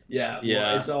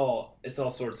 Well, it's all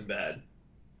sorts of bad.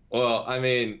 Well, I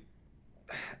mean,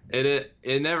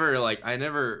 it never, like, I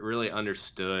never really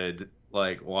understood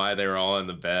like why they were all in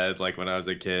the bed, like when I was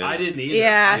a kid. I didn't either.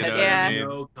 Yeah, I had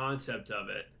no concept of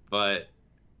it. But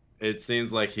it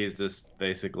seems like he's just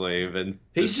basically been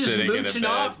he's just sitting mooching in a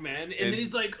bed off, man. And then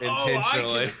he's like, oh,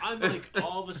 I'm like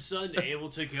all of a sudden able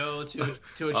to go to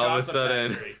a chocolate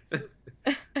factory.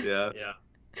 Yeah.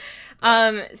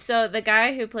 So the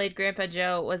guy who played Grandpa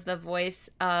Joe was the voice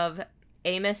of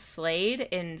Amos Slade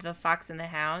in The Fox and the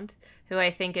Hound, who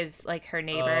I think is like her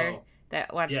neighbor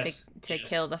that wants to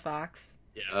kill the fox.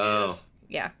 Yeah.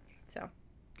 Yeah. So.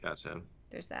 Gotcha.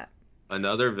 There's that.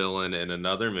 Another villain in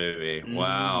another movie.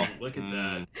 Wow. Look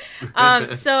at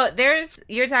that. So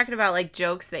you're talking about like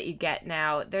jokes that you get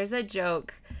now. There's a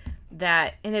joke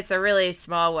that, and it's a really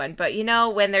small one, but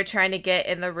when they're trying to get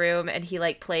in the room and he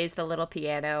like plays the little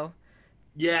piano.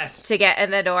 Yes. To get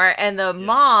in the door, and the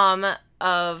mom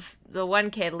of the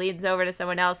one kid leans over to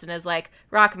someone else and is like,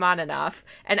 Rachmaninoff.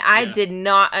 And I did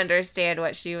not understand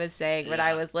what she was saying when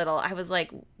I was little. I was like,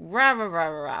 rah, rah, rah,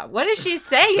 rah. What is she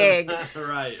saying?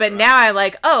 Right. But now I'm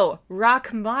like, oh,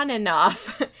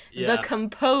 Rachmaninoff, the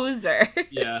composer.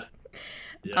 Yeah.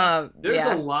 There's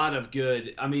a lot of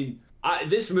good. I mean,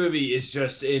 this movie is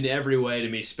just in every way to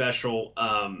me special.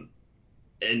 And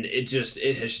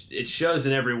it shows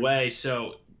in every way.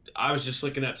 So I was just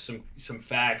looking up some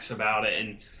facts about it,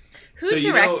 and who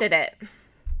directed it?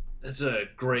 That's a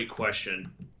great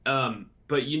question. But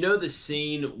the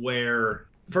scene where,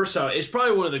 first off, it's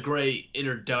probably one of the great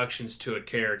introductions to a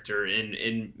character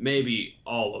in maybe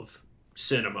all of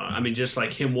cinema. I mean, just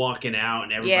like him walking out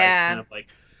and everybody's kind of like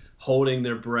holding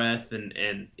their breath,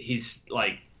 and he's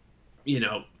like,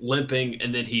 limping,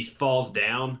 and then he falls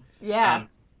down. Yeah.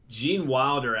 Gene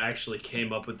Wilder actually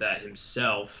came up with that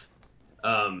himself.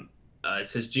 It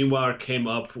says Gene Wilder came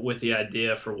up with the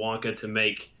idea for Wonka to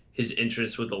make his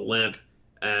entrance with a limp,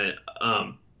 and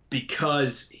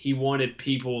because he wanted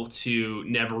people to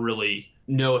never really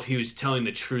know if he was telling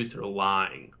the truth or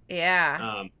lying.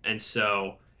 Yeah. And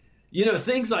so,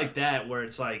 things like that where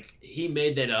it's like he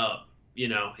made that up.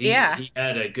 He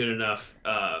had a good enough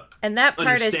and that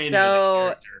part is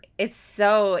it's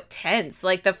so tense.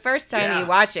 Like the first time you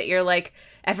watch it, you're like,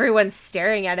 everyone's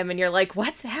staring at him and you're like,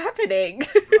 what's happening?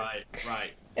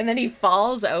 Right. And then he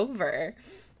falls over.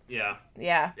 Yeah.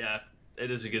 It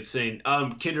is a good scene.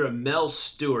 Kendra, Mel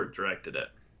Stewart directed it.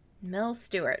 Mel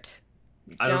Stewart.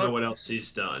 I don't know what else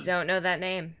he's done. Don't know that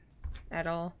name at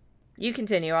all. You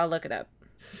continue. I'll look it up.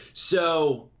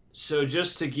 So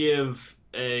just to give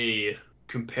a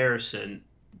comparison,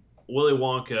 Willy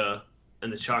Wonka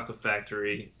and the Chocolate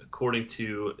Factory, according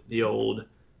to the old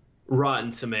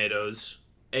Rotten Tomatoes,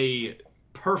 a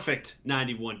perfect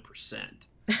 91%.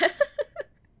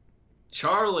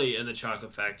 Charlie and the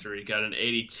Chocolate Factory got an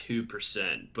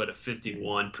 82%, but a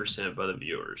 51% by the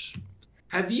viewers.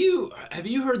 Have you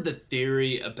heard the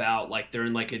theory about like they're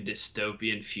in like a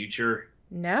dystopian future?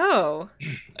 No.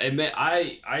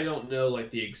 I don't know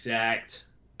like the exact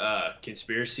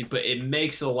conspiracy, but it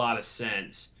makes a lot of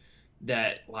sense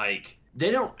that like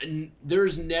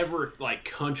there's never like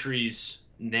countries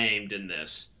named in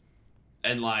this,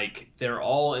 and like they're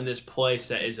all in this place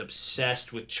that is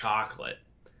obsessed with chocolate.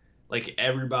 Like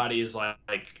everybody is like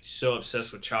so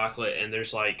obsessed with chocolate, and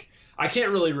there's like, I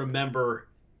can't really remember,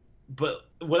 but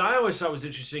what I always thought was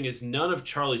interesting is none of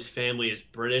Charlie's family is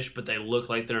British, but they look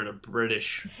like they're in a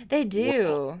British They do.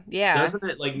 world. Yeah. Doesn't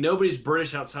it? Like nobody's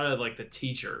British outside of like the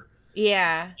teacher.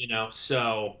 Yeah.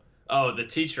 So the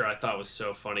teacher I thought was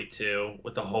so funny too,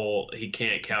 with the whole he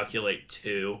can't calculate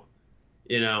two.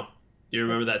 You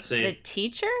remember that scene? The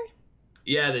teacher?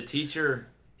 Yeah, the teacher.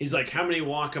 He's like, how many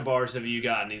Wonka bars have you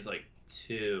got? And he's like,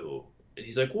 2. And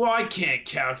he's like, well, I can't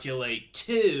calculate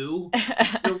 2.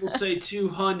 So we'll say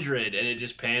 200. And it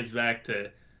just pans back to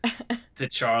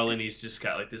Charlie, and he's just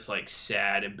got like this like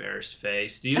sad, embarrassed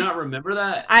face. Do you not remember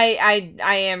that? I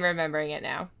am remembering it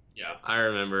now. Yeah. I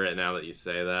remember it now that you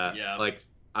say that. Yeah. Like,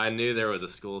 I knew there was a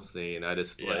school scene. I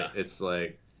just, it's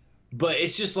like... But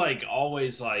it's just like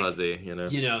always like... fuzzy,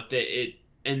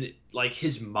 And like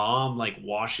his mom like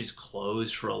washes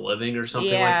clothes for a living or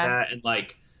something like that, and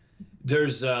like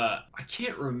there's I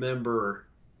can't remember.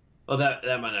 Oh, that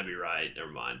might not be right.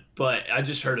 Never mind. But I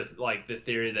just heard like the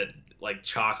theory that like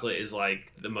chocolate is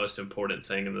like the most important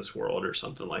thing in this world or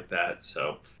something like that.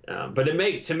 So, but it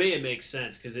makes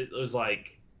sense because it was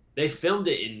like they filmed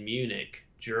it in Munich,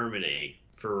 Germany,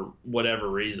 for whatever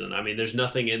reason. I mean, there's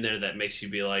nothing in there that makes you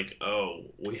be like, oh,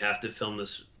 we have to film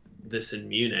this in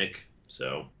Munich.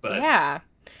 So, but yeah,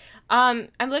 I'm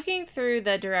looking through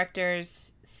the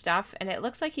director's stuff, and it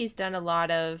looks like he's done a lot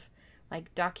of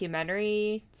like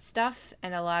documentary stuff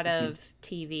and a lot of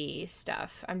TV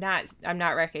stuff. I'm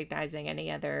not recognizing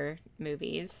any other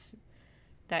movies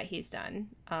that he's done,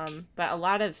 but a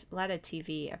lot of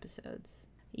TV episodes.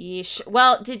 Yeesh.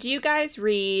 Well, did you guys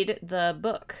read the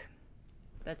book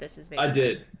that this is based on?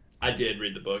 I did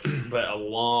read the book, but a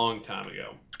long time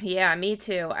ago. Yeah, me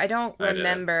too. I don't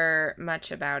remember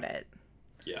much about it.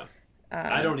 Yeah,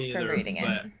 I don't either. From reading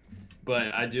it.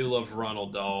 But I do love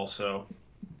Ronald Dahl, so.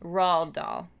 Roald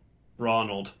Dahl.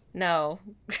 Ronald. No.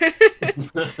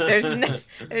 there's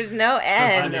no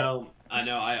N. I know.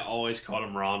 I always called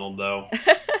him Ronald, though.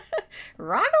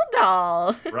 Ronald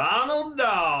Dahl. Ronald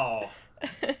Dahl.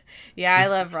 Yeah, I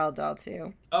love Roald Dahl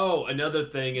too. Oh, another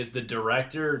thing is the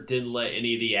director didn't let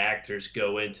any of the actors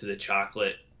go into the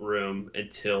chocolate room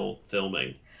until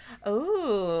filming.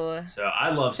 Oh. So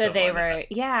I love. So they were,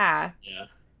 that. Yeah. Yeah.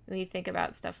 When you think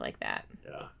about stuff like that.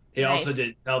 Yeah. He also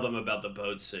didn't tell them about the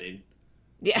boat scene.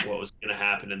 Yeah. What was going to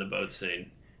happen in the boat scene.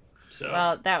 So.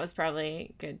 Well, that was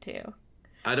probably good too.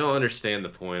 I don't understand the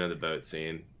point of the boat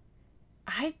scene.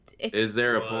 Is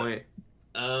there a point?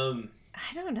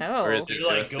 I don't know. Or is it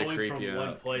like just going to creep from you one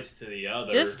out? place to the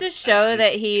other? Just to show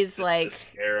that he's like. To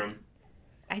scare him.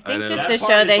 I think just that to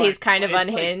part show is that like, he's kind of it's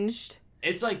unhinged.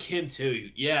 It's like him too.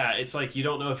 Yeah, it's like you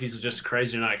don't know if he's just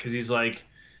crazy or not because he's like,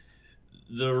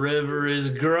 the river is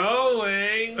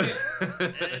growing,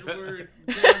 and we're never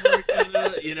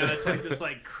gonna, it's like this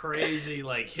like crazy,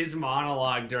 like his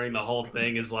monologue during the whole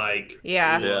thing is like,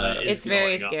 it's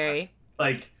very scary.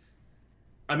 Like,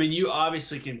 I mean, you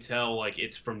obviously can tell like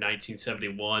it's from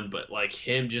 1971, but like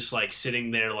him just like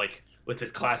sitting there like with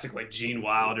his classic like Gene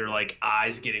Wilder like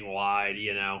eyes getting wide,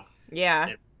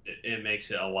 Yeah. It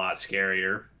makes it a lot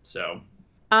scarier. So.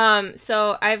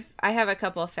 So I have a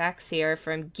couple of facts here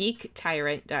from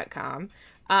GeekTyrant.com.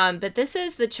 But this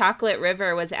is the chocolate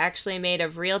river was actually made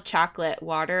of real chocolate,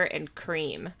 water, and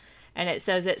cream. And it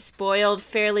says it spoiled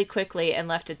fairly quickly and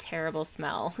left a terrible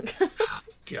smell.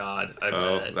 God, I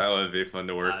bet. That would be fun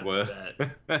to work with.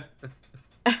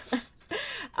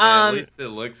 At least it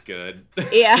looks good.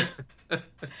 Yeah.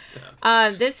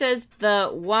 This says the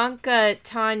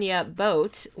Wonkatanya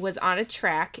boat was on a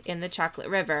track in the Chocolate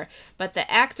River, but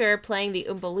the actor playing the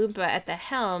Oompa Loompa at the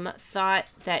helm thought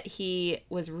that he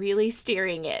was really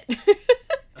steering it.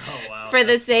 Oh, wow. For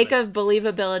the sake of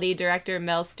believability, director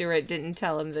Mel Stewart didn't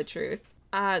tell him the truth.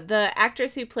 The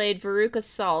actress who played Veruca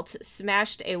Salt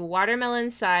smashed a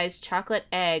watermelon-sized chocolate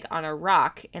egg on a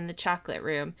rock in the chocolate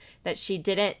room that she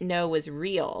didn't know was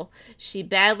real. She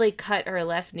badly cut her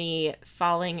left knee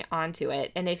falling onto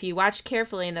it, and if you watch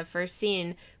carefully in the first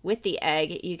scene with the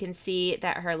egg, you can see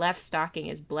that her left stocking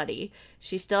is bloody.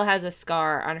 She still has a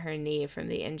scar on her knee from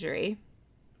the injury.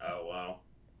 Oh, wow.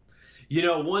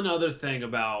 One other thing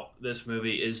about this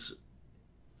movie is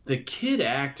the kid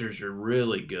actors are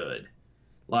really good.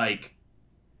 Like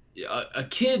a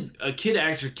kid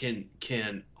actor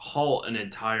can halt an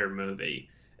entire movie,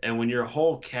 and when your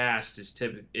whole cast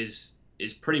is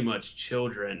pretty much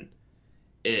children,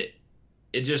 it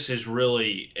just is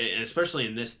really, and especially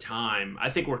in this time, I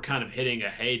think we're kind of hitting a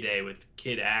heyday with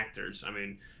kid actors. I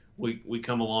mean, we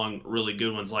come along really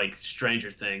good ones like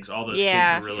Stranger Things. All those kids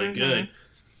are really good,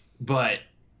 but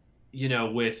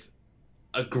with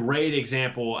a great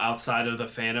example outside of the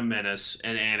Phantom Menace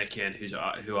and Anakin,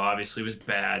 who obviously was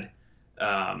bad,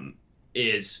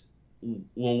 is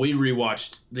when we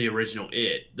rewatched the original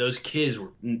It. Those kids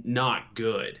were not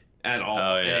good at all.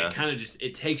 Oh, yeah. And it kind of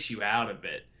it takes you out of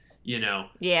it,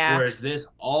 Yeah. Whereas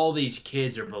all these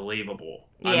kids are believable.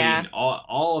 Yeah. I mean,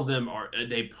 all of them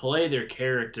they play their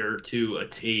character to a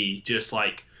T, just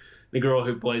like the girl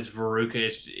who plays Veruca,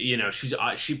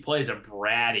 she plays a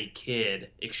bratty kid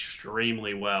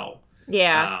extremely well.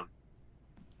 Yeah.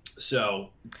 So,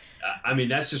 I mean,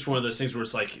 that's just one of those things where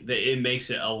it's like it makes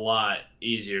it a lot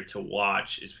easier to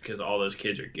watch, is because all those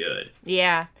kids are good.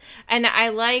 Yeah, and I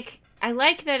like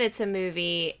that it's a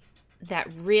movie that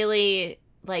really,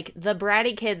 like, the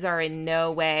bratty kids are in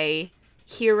no way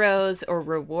heroes or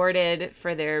rewarded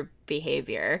for their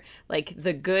behavior. Like,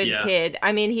 the good kid,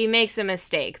 I mean, he makes a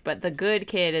mistake, but the good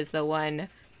kid is the one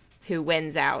who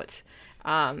wins out.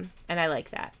 And I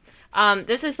like that.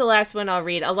 This is the last one I'll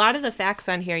read. A lot of the facts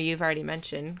on here you've already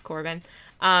mentioned, Corbin.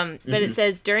 But it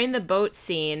says, during the boat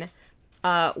scene,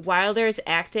 Wilder's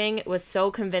acting was so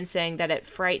convincing that it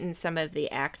frightened some of the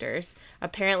actors.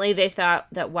 Apparently they thought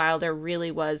that Wilder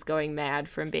really was going mad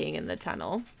from being in the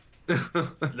tunnel. I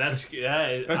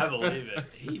believe it.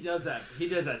 He does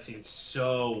that scene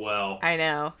so well. I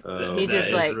know. He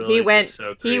really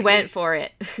went for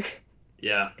it.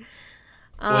 Yeah.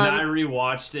 When I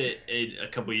rewatched it a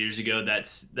couple years ago,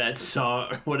 that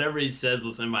song, whatever he says,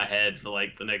 was in my head for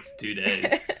like the next 2 days.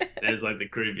 It was like the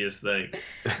creepiest thing.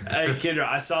 Hey, Kendra,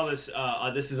 I saw this.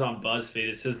 This is on BuzzFeed.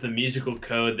 It says the musical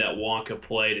code that Wonka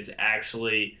played is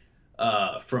actually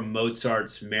from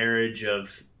Mozart's Marriage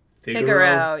of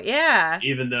Figaro. Yeah.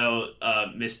 Even though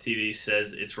Miss TV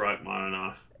says it's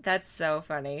Rachmaninoff. That's so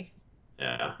funny.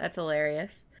 Yeah. That's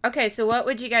hilarious. Okay, so what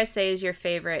would you guys say is your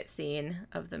favorite scene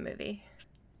of the movie?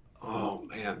 Oh,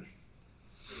 man.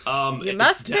 You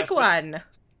must pick one.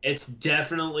 It's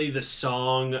definitely the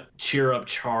song Cheer Up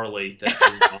Charlie that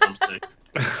his mom sings.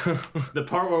 The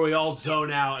part where we all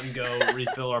zone out and go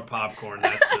refill our popcorn.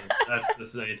 That's the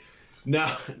scene. No,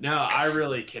 I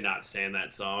really cannot stand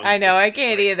that song. I know, I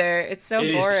can't either. It's so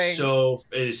boring.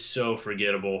 It is so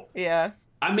forgettable. Yeah.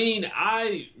 I mean,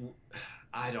 I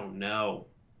don't know.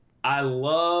 I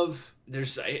love,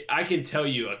 I can tell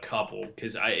you a couple,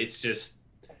 because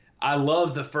I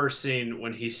love the first scene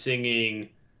when he's singing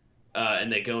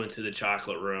and they go into the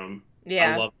chocolate room.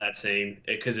 Yeah. I love that scene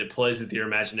because it plays with your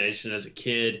imagination as a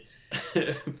kid.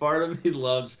 Part of me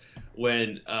loves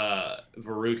when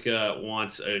Veruca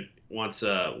wants a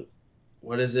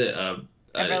what is it?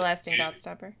 Everlasting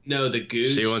Gobstopper? No, the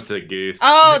goose. She wants a goose.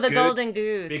 Oh, the golden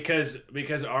goose.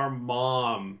 Because our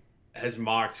mom has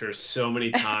mocked her so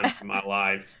many times in my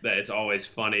life that it's always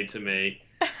funny to me.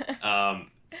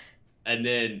 And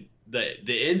then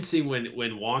the end scene when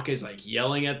Wonka's like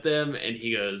yelling at them and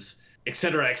he goes, et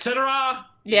cetera, et cetera.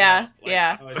 Yeah, like,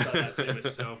 yeah. I always thought that scene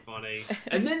was so funny.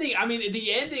 And then the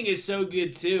ending is so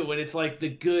good too when it's like the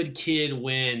good kid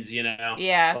wins, you know?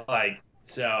 Yeah. Like,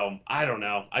 so I don't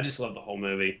know. I just love the whole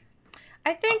movie.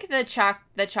 I think the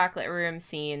chocolate room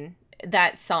scene,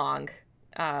 that song,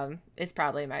 is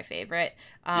probably my favorite.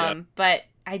 But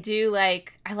I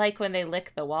like when they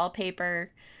lick the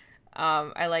wallpaper.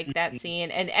 I like that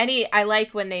scene, and I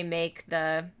like when they make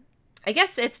I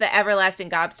guess it's the everlasting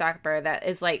gobstopper that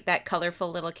is like that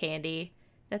colorful little candy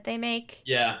that they make.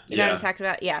 Yeah, you know what I'm talking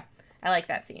about. Yeah, I like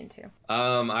that scene too.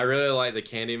 I really like the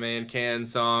Candyman Can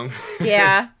song.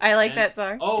 Yeah, I like that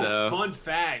song. Oh, fun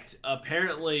fact!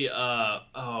 Apparently,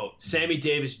 Sammy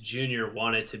Davis Jr.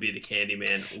 wanted to be the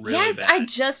Candyman really yes, bad. I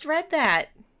just read that.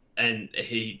 And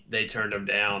they turned him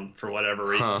down for whatever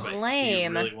reason. But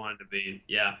lame. He really wanted to be.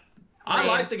 Yeah, I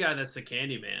like the guy that's the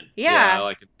Candyman. Yeah, I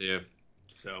like it too.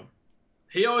 So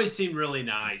he always seemed really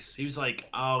nice. He was like,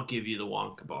 "I'll give you the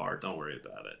Wonka bar. Don't worry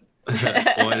about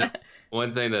it."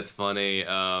 One thing that's funny.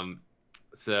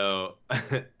 So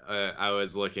I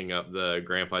was looking up the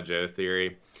Grandpa Joe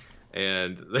theory,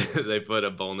 and they put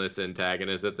a bonus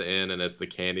antagonist at the end, and it's the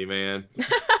Candyman.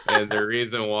 And the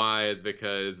reason why is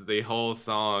because the whole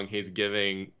song he's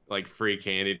giving like free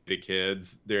candy to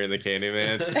kids during the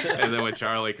Candyman, and then when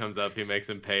Charlie comes up, he makes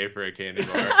him pay for a candy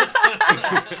bar.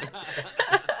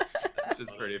 It's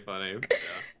just pretty funny.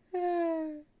 Yeah.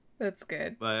 That's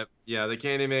good. But yeah, the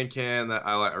Candyman can,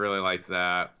 I really liked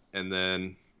that. And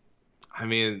then, I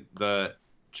mean, the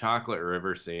chocolate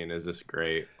river scene is just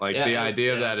great. Like the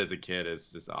idea of that as a kid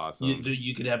is just awesome.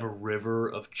 You could have a river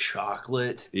of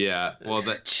chocolate. Yeah, well,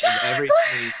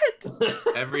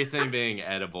 everything being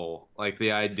edible. Like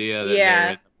the idea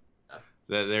that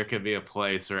there could be a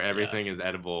place where everything is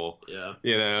edible. Yeah,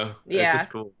 you know, yeah, it's just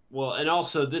cool. Well, and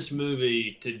also this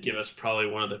movie did give us probably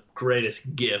one of the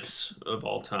greatest gifs of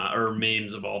all time, or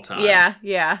memes of all time. Yeah,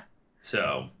 yeah.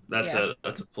 So that's a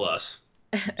plus.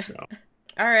 So.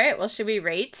 All right. Well, should we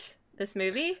rate this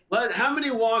movie? How many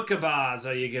Wonka bars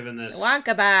are you giving this?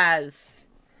 Wonka bars.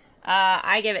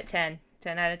 I give it 10.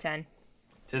 10 out of 10.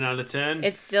 10 out of 10?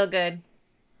 It's still good.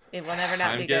 It will never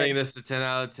not be good. I'm giving this a 10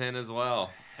 out of 10 as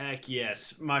well. Heck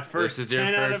yes. My first this is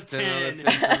 10 your out first of 10, 10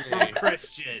 out of 10 from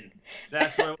Christian.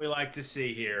 That's what we like to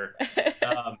see here.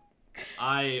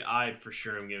 I for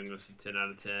sure am giving this a 10 out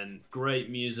of 10. Great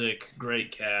music,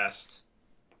 great cast.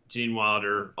 Gene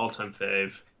Wilder, all-time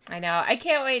fave. I know. I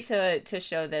can't wait to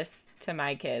show this to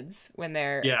my kids when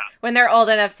they're old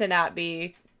enough to not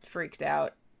be freaked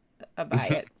out by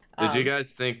it. Did you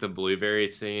guys think the blueberry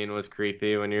scene was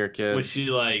creepy when you were kids? When she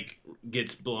like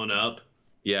gets blown up?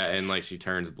 Yeah, and like she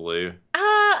turns blue.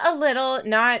 A little,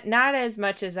 not as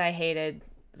much as I hated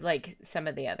like some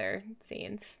of the other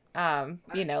scenes.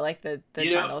 You know, like the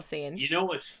tunnel scene. You know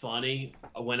what's funny?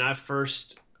 When I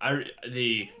first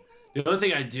the only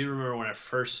thing I do remember when I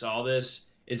first saw this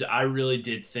is I really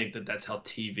did think that that's how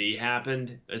TV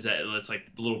happened. Is that it's like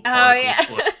little particles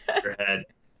floating in your head.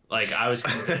 Like I was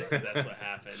convinced that's what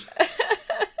happened.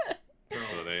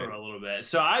 For a little bit.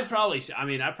 So I probably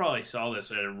saw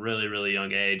this at a really, really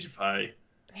young age. Man,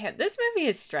 this movie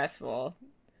is stressful.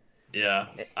 Yeah.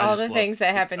 All the things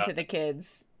that happen to the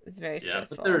kids is very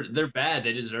stressful. But they're bad.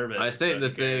 They deserve it. I think the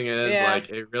thing is, like,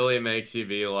 it really makes you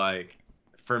be like,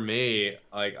 for me,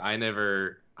 like, I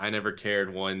never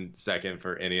cared 1 second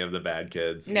for any of the bad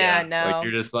kids. No. Like,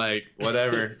 you're just like,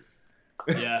 whatever.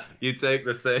 Yeah. You take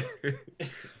the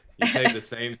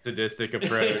same sadistic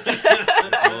approach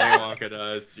that Willy Wonka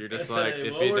does. You're just like,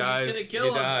 if he dies, he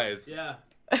dies. Yeah.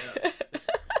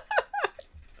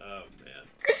 Oh, man.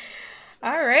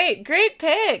 All right. Great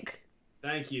pick.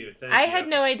 Thank you. I had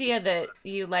no idea that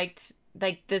you liked,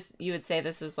 like, this. You would say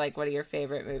this is, like, one of your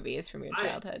favorite movies from your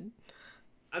childhood.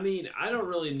 I mean, I don't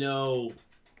really know.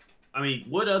 I mean,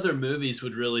 what other movies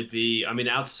would really be? I mean,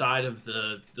 outside of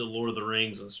the Lord of the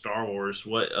Rings and Star Wars,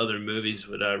 what other movies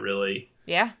would I really?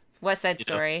 Yeah. West Side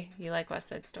Story. You like West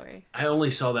Side Story? I only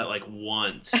saw that like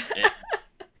once.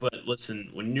 But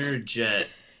listen, when you're a jet,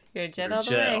 you're a jet all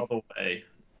the way.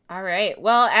 All right.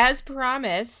 Well, as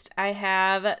promised, I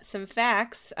have some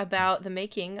facts about the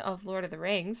making of Lord of the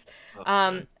Rings.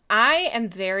 Okay. I am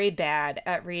very bad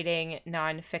at reading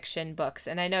nonfiction books,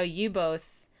 and I know you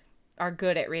both are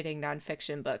good at reading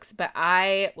nonfiction books, but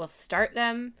I will start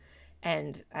them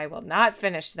and I will not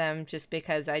finish them just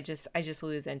because I just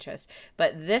lose interest.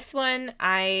 But this one,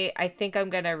 I think I'm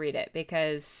going to read it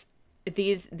because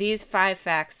these 5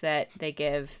 facts that they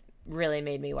give really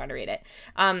made me want to read it.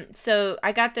 So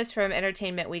I got this from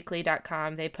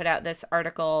entertainmentweekly.com. They put out this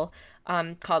article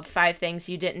called 5 Things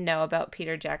You Didn't Know About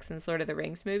Peter Jackson's Lord of the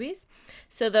Rings movies.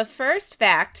 So the first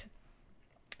fact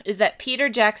is that Peter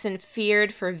Jackson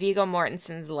feared for Viggo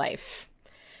Mortensen's life.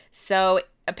 So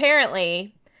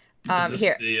apparently,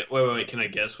 here. Wait, can I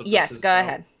guess what this is? Yes, go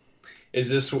ahead. Is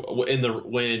this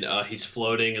when he's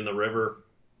floating in the river?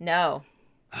 No.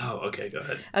 Oh, okay, go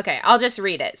ahead. Okay, I'll just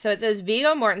read it. So it says,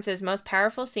 Viggo Mortensen's most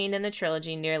powerful scene in the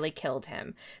trilogy nearly killed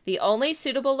him. The only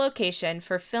suitable location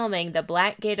for filming the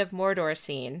Black Gate of Mordor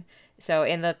scene, so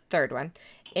in the third one,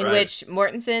 in which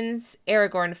Mortensen's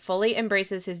Aragorn fully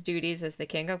embraces his duties as the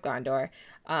King of Gondor,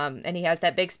 and he has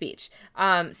that big speech.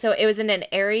 So it was in an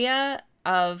area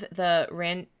of the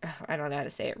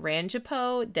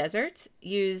Rangipo Desert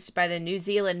used by the New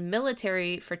Zealand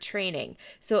military for training.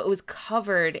 So it was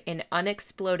covered in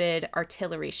unexploded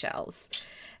artillery shells.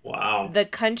 Wow. The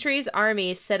country's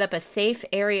army set up a safe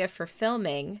area for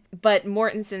filming, but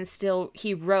Mortensen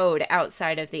he rode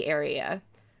outside of the area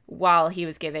while he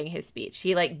was giving his speech.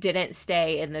 He didn't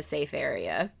stay in the safe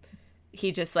area.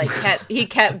 He just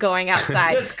kept going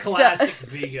outside. That's classic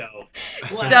Viggo.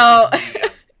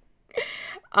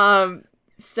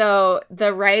 So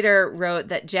the writer wrote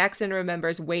that Jackson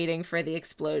remembers waiting for the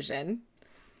explosion.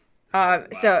 Wow.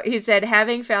 So he said,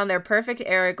 having found their perfect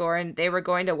Aragorn, they were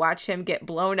going to watch him get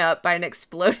blown up by an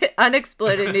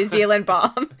unexploded New Zealand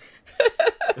bomb.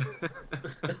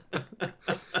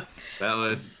 That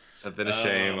would have been a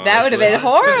shame. That would have been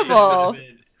horrible.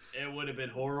 It would have been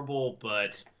horrible,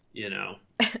 but,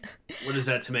 what is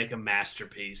that to make a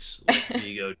masterpiece like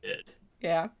Viggo did?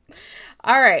 Yeah.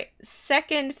 All right.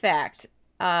 Second fact.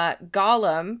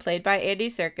 Gollum, played by Andy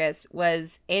Serkis,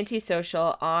 was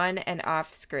antisocial on and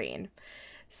off screen.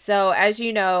 So, as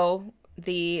you know,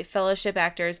 the Fellowship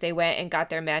actors, they went and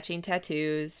got their matching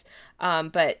tattoos.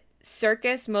 But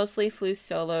Serkis mostly flew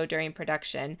solo during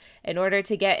production. In order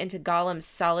to get into Gollum's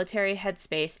solitary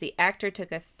headspace, the actor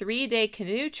took a 3-day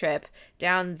canoe trip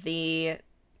down the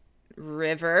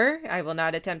river, I will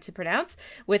not attempt to pronounce,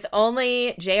 with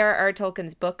only J.R.R.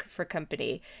 Tolkien's book for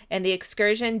company, and the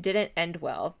excursion didn't end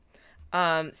well.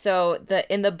 So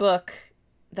in the book,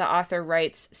 the author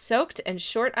writes, soaked and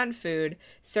short on food,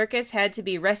 Serkis had to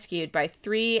be rescued by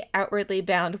 3 outwardly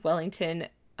bound Wellington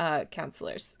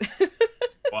counselors.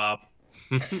 Wow.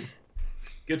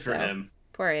 Good for him.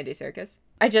 Poor Andy Serkis.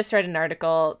 I just read an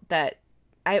article that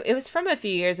it was from a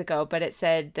few years ago, but it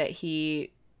said that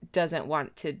he doesn't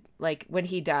want to, when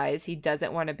he dies, he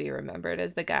doesn't want to be remembered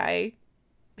as the guy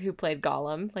who played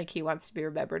Gollum. He wants to be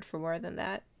remembered for more than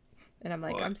that. And I'm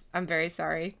like, I'm very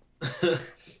sorry.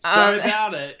 Sorry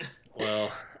about it.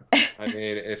 Well, I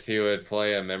mean, if he would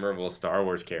play a memorable Star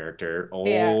Wars character. Oh,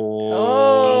 yeah.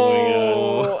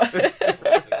 Oh my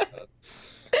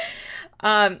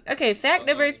God. Okay, fact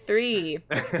number 3.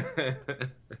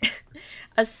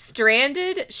 A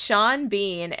stranded Sean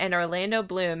Bean and Orlando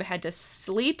Bloom had to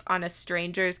sleep on a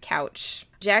stranger's couch.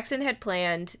 Jackson had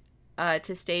planned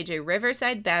to stage a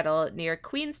riverside battle near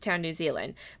Queenstown, New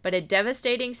Zealand, but a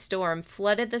devastating storm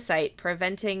flooded the site,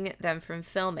 preventing them from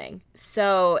filming.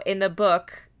 So in the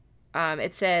book,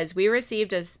 it says, we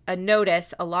received a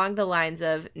notice along the lines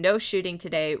of no shooting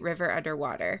today, river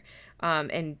underwater.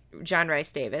 And John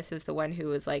Rhys Davis is the one who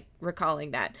was recalling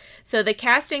that. So the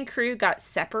cast and crew got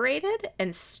separated,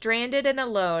 and stranded and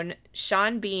alone,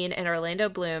 Sean Bean and Orlando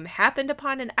Bloom happened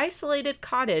upon an isolated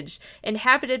cottage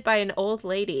inhabited by an old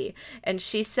lady, and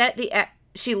she let the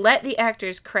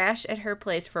actors crash at her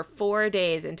place for 4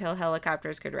 days until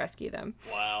helicopters could rescue them.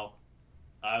 Wow.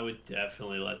 I would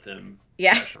definitely let them.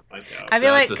 Yeah. Crash on my couch. I'd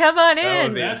be like, come on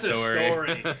in. That's a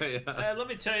story. Yeah. Let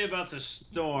me tell you about the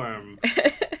storm.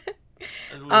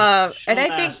 And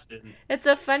I think it's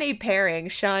a funny pairing.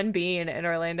 Sean Bean and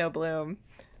Orlando Bloom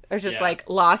are just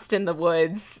lost in the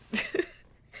woods.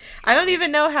 I don't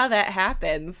even know how that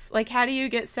happens. How do you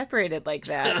get separated like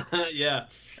that? Yeah.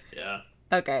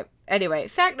 Okay. Anyway,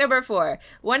 fact number 4.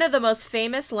 One of the most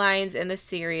famous lines in the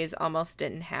series almost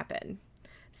didn't happen.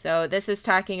 So this is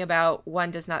talking about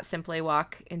one does not simply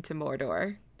walk into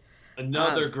Mordor.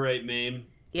 Another great meme.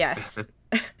 Yes.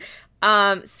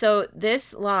 So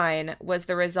this line was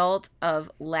the result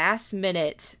of last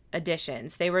minute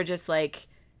additions. They were just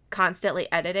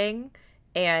constantly editing,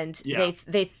 and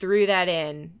they threw that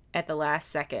in at the last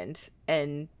second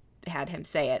and had him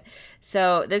say it.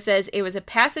 So this says, it was a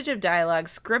passage of dialogue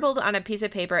scribbled on a piece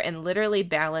of paper and literally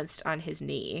balanced on his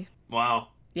knee. Wow.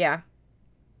 Yeah.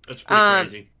 That's pretty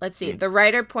crazy. Let's see. The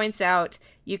writer points out,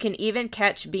 you can even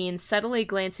catch Bean subtly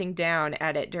glancing down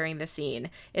at it during the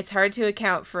scene. It's hard to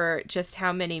account for just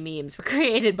how many memes were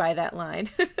created by that line.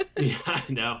 Yeah, I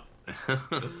know.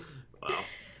 Wow.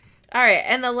 All right,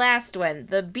 and the last one.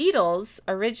 The Beatles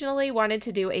originally wanted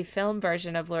to do a film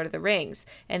version of Lord of the Rings,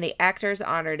 and the actors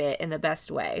honored it in the best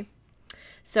way.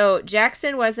 So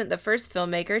Jackson wasn't the first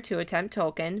filmmaker to attempt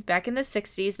Tolkien. Back in the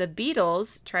 60s, the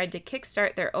Beatles tried to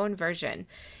kickstart their own version.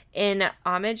 In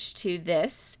homage to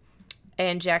this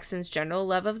and Jackson's general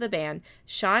love of the band,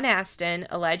 Sean Astin,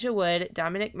 Elijah Wood,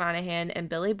 Dominic Monaghan, and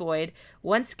Billy Boyd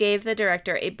once gave the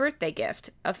director a birthday gift,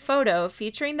 a photo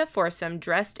featuring the foursome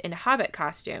dressed in Hobbit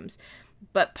costumes,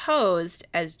 but posed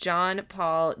as John,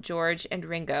 Paul, George, and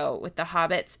Ringo with the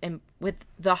hobbits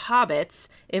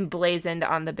emblazoned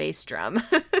on the bass drum.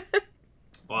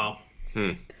 Wow.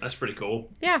 That's pretty cool.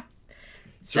 Yeah.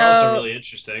 It's also really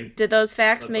interesting. Did those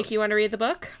facts make you want to read the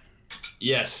book?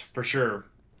 Yes, for sure.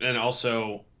 And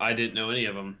also, I didn't know any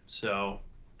of them, so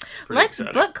let's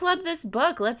book club this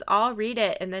book. Let's all read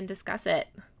it and then discuss it.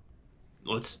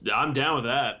 I'm down with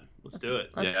that. Let's do it.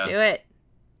 Let's do it.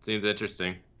 Seems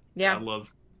interesting. Yeah.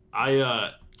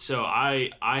 I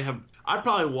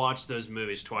probably watch those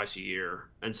movies twice a year,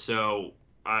 and so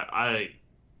I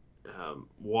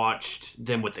watched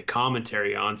them with the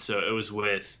commentary on. So it was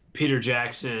with Peter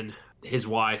Jackson, his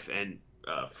wife, and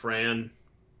Fran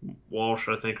Walsh,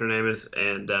 I think her name is,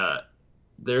 and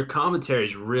their commentary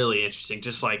is really interesting.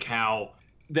 Just like how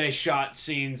they shot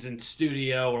scenes in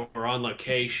studio or on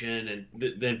location, and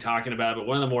them talking about it. But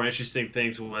one of the more interesting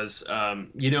things was,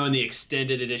 in the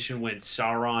extended edition when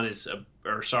Saruman is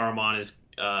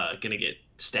going to get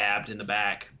stabbed in the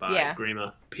back by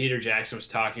Grima. Peter Jackson was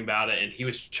talking about it, and he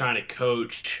was trying to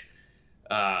coach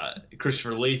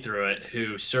Christopher Lee through it,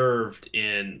 who served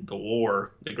in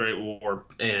the Great War,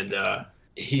 and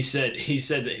he said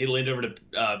that he leaned over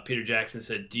to Peter Jackson and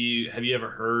said, have you ever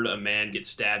heard a man get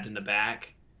stabbed in the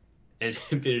back? And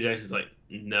Peter Jackson's like,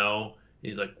 no.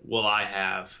 He's like, well, I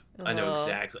have. Oh. I know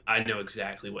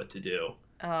exactly what to do.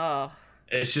 Oh.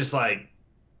 It's just like,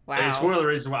 wow. It's one of the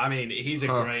reasons why, he's a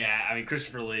great,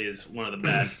 Christopher Lee is one of the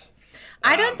best.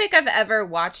 I don't think I've ever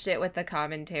watched it with the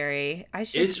commentary. I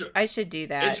should do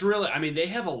that. It's really, they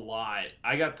have a lot.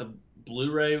 I got the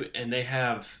Blu-ray, and they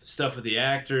have stuff with the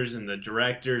actors and the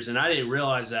directors, and I didn't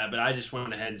realize that, but I just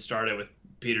went ahead and started with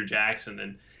Peter Jackson,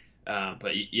 and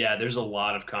but yeah, there's a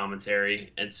lot of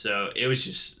commentary, and so it was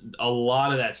just a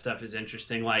lot of that stuff is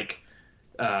interesting, like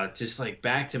just like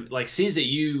back to like scenes that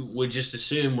you would just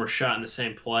assume were shot in the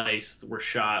same place were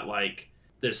shot, like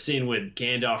the scene when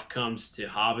Gandalf comes to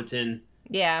Hobbiton.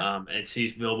 Yeah. And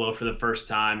sees Bilbo for the first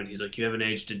time, and he's like, "You haven't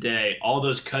aged a day." All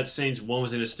those cut scenes, one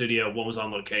was in a studio, one was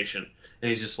on location, and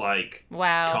he's just like,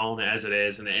 "Wow," calling it as it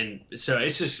is, and so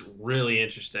it's just really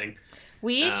interesting.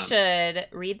 We should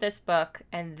read this book,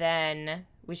 and then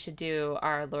we should do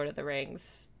our Lord of the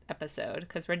Rings episode,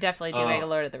 because we're definitely doing a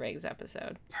Lord of the Rings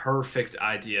episode. Perfect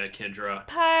idea, Kendra.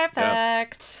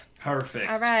 Perfect. Yep.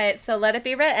 Perfect. All right, so let it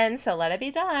be written, so let it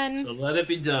be done. So let it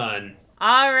be done.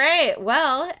 All right.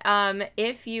 Well,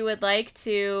 if you would like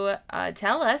to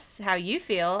tell us how you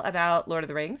feel about Lord of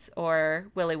the Rings or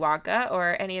Willy Wonka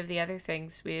or any of the other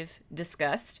things we've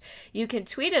discussed, you can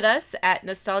tweet at us at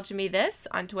NostalgiaMeThis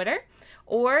on Twitter,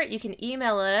 or you can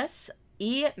email us.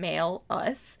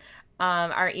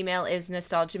 Our email is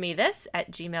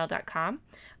nostalgiamethis@gmail.com.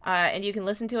 And you can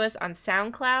listen to us on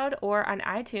SoundCloud or on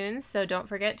iTunes, so don't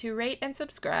forget to rate and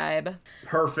subscribe.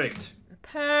 Perfect.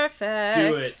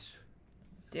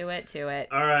 Do it.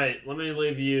 All right, let me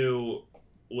leave you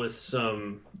with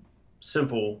some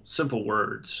simple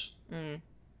words.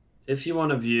 If you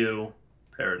want to view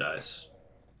paradise,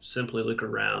 simply look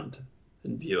around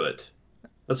and view it.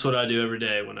 That's what I do every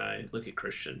day when I look at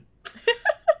Christian.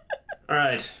 All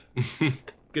right.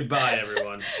 Goodbye,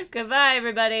 everyone. Goodbye,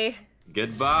 everybody.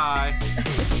 Goodbye.